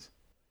Saints.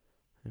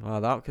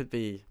 Well, that'd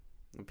be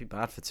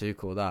bad for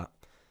Tuchel, that.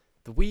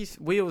 The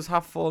wheels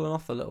have fallen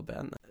off a little bit,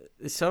 haven't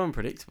they? It's so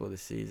unpredictable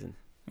this season.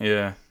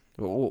 Yeah.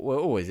 Well,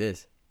 it always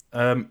is.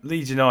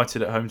 Leeds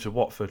United at home to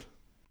Watford.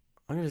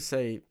 I'm going to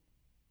say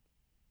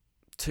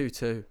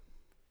 2-2.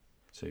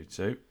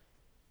 2-2.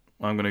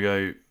 I'm going to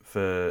go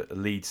for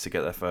Leeds to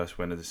get their first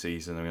win of the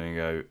season. I'm going to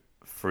go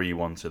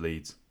 3-1 to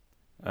Leeds.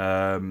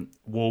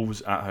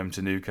 Wolves at home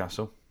to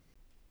Newcastle.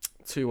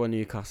 2-1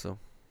 Newcastle.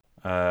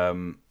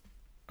 I'm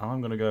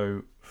going to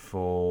go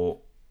for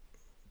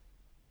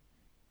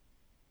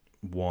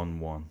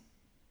 1-1.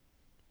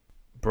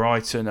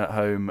 Brighton at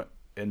home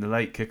in the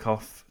late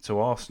kick-off to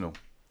Arsenal.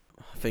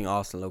 I think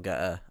Arsenal will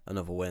get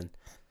another win.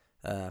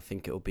 I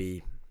think it'll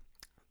be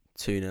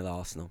 2-0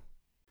 Arsenal.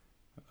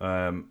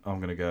 I'm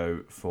going to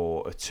go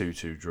for a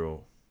 2-2 draw.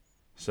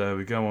 So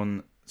we go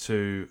on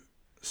to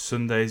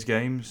Sunday's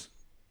games.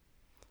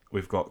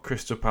 We've got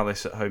Crystal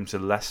Palace at home to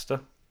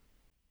Leicester.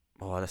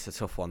 Oh, that's a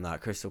tough one,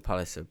 that. Crystal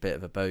Palace are a bit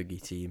of a bogey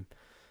team.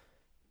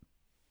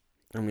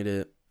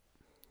 I'll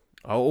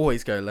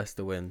always go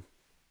Leicester win.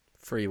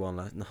 3-1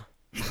 Leicester. No.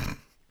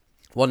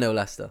 1-0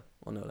 Leicester.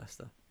 1-0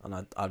 Leicester.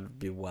 And I'd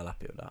be well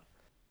happy with that.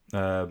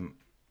 I'm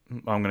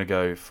going to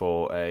go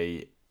for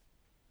a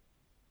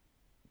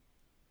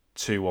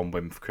 2-1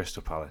 win for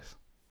Crystal Palace.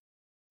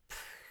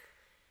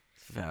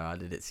 Fair, I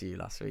did it to you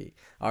last week.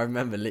 I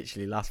remember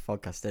literally last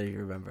podcast, I don't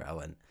even remember it. I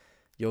went,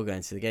 you're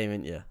going to the game,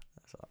 aren't you?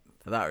 So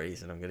for that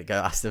reason, I'm going to go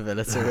Aston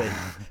Villa to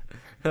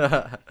win.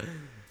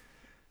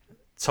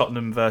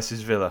 Tottenham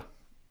versus Villa.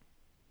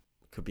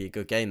 Could be a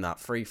good game, that.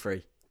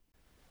 3-3.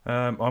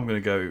 I'm going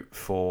to go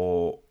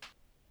for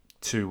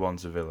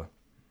 2-1 to Villa.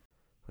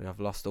 We have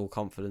lost all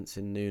confidence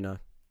in Nuno.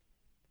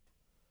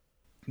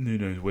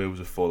 Nuno's wheels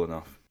have fallen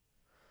off.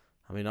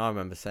 I mean, I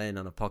remember saying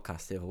on a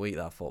podcast the other week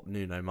that I thought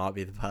Nuno might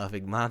be the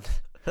perfect man.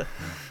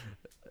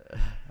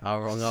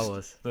 How wrong I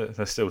was.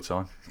 There's still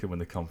time. Could win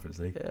the Conference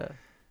League.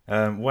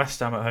 Yeah.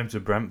 West Ham at home to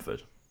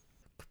Brentford.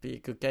 Could be a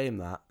good game,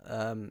 that.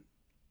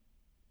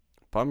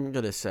 But I'm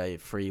going to say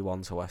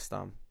 3-1 to West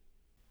Ham.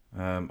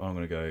 I'm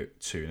going to go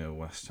 2-0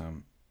 West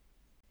Ham.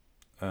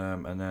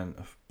 And then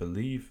I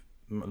believe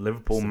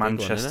Liverpool,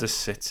 Manchester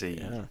City.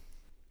 Yeah.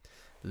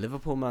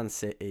 Liverpool, Man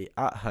City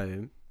at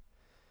home.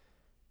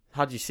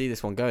 How do you see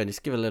this one going?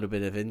 Just give a little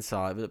bit of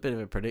insight, a bit of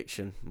a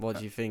prediction. What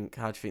do you think?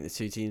 How do you think the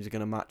two teams are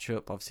going to match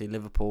up? Obviously,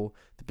 Liverpool,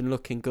 they've been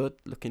looking good,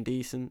 looking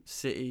decent.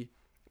 City,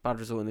 bad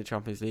result in the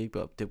Champions League,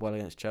 but did well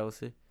against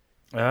Chelsea.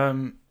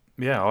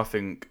 Yeah, I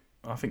think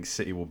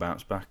City will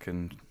bounce back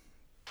and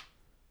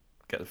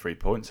get the 3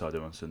 points I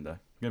do on Sunday.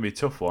 It's going to be a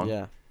tough one.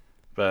 Yeah.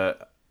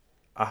 But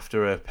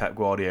after a Pep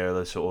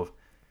Guardiola sort of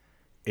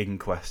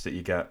inquest that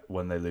you get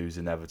when they lose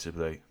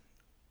inevitably,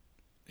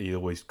 he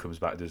always comes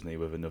back, doesn't he,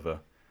 with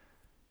another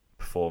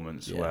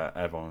performance where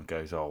everyone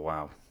goes, "Oh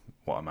wow,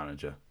 what a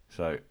manager!"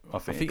 So I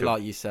think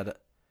like you said,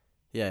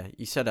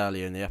 you said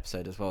earlier in the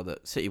episode as well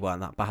that City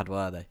weren't that bad,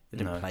 were they? They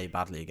didn't play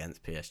badly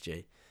against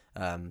PSG.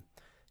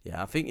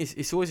 I think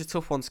it's always a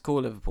tough one to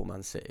call Liverpool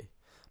Man City,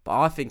 but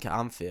I think at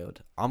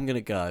Anfield I'm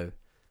gonna go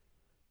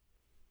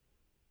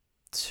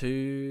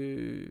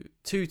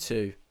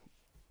 2-2.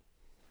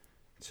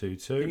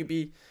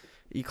 2-2.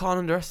 You can't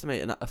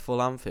underestimate a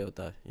full Anfield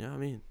though. You know what I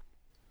mean?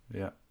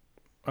 Yeah,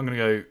 I'm gonna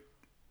go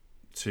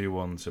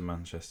 2-1 to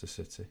Manchester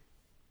City.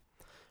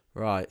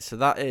 Right, so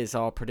that is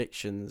our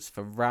predictions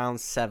for round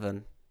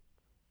 7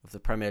 of the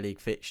Premier League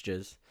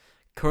fixtures.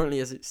 Currently,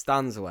 as it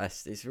stands,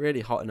 West, it's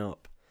really hotting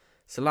up.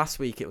 So last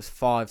week it was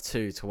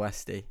 5-2 to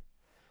Westy,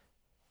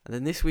 and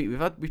then this week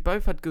we've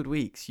both had good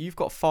weeks. You've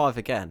got 5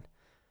 again,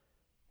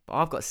 but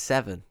I've got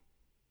 7.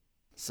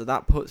 So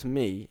that puts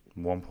me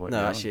 1 point. No,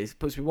 behind. actually, it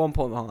puts me 1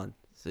 point behind.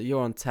 So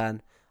you're on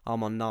 10,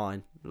 I'm on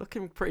 9.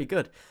 Looking pretty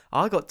good.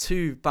 I got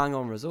 2 bang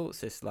on results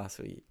this last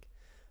week.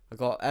 I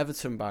got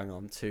Everton bang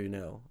on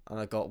 2-0, and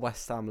I got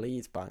West Ham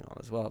Leeds bang on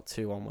as well,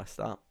 2-1 West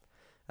Ham.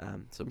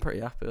 So I'm pretty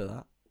happy with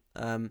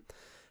that.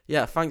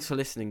 Thanks for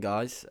listening,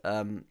 guys.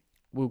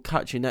 We'll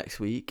catch you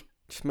next week.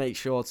 Just make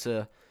sure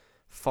to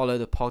follow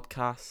the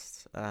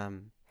podcast.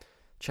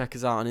 Check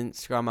us out on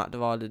Instagram at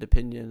Divided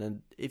Opinion,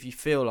 and if you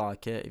feel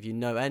like it, if you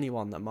know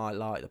anyone that might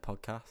like the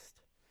podcast,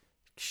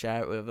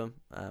 share it with them.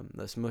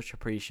 That's much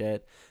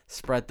appreciated.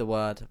 Spread the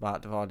word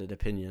about Divided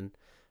Opinion.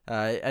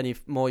 Any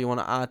more you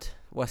want to add,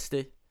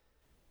 Westy?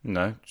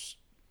 No, just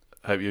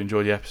hope you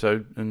enjoyed the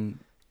episode, and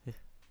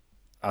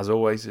as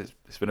always,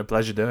 it's been a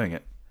pleasure doing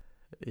it.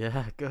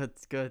 Yeah, good.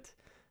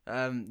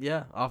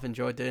 I've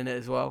enjoyed doing it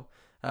as well.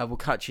 We'll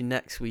catch you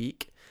next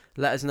week.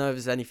 Let us know if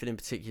there's anything in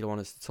particular you want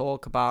us to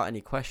talk about,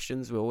 any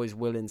questions. We're always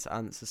willing to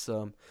answer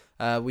some.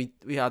 We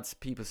had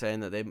people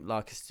saying that they'd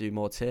like us to do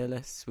more tier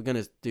lists. We're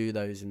going to do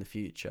those in the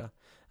future.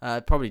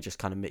 Probably just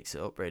kind of mix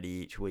it up really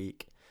each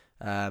week.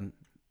 Thanks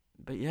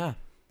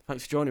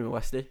for joining me,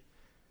 Westy.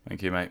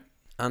 Thank you, mate.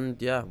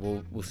 And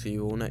we'll see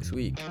you all next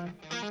week.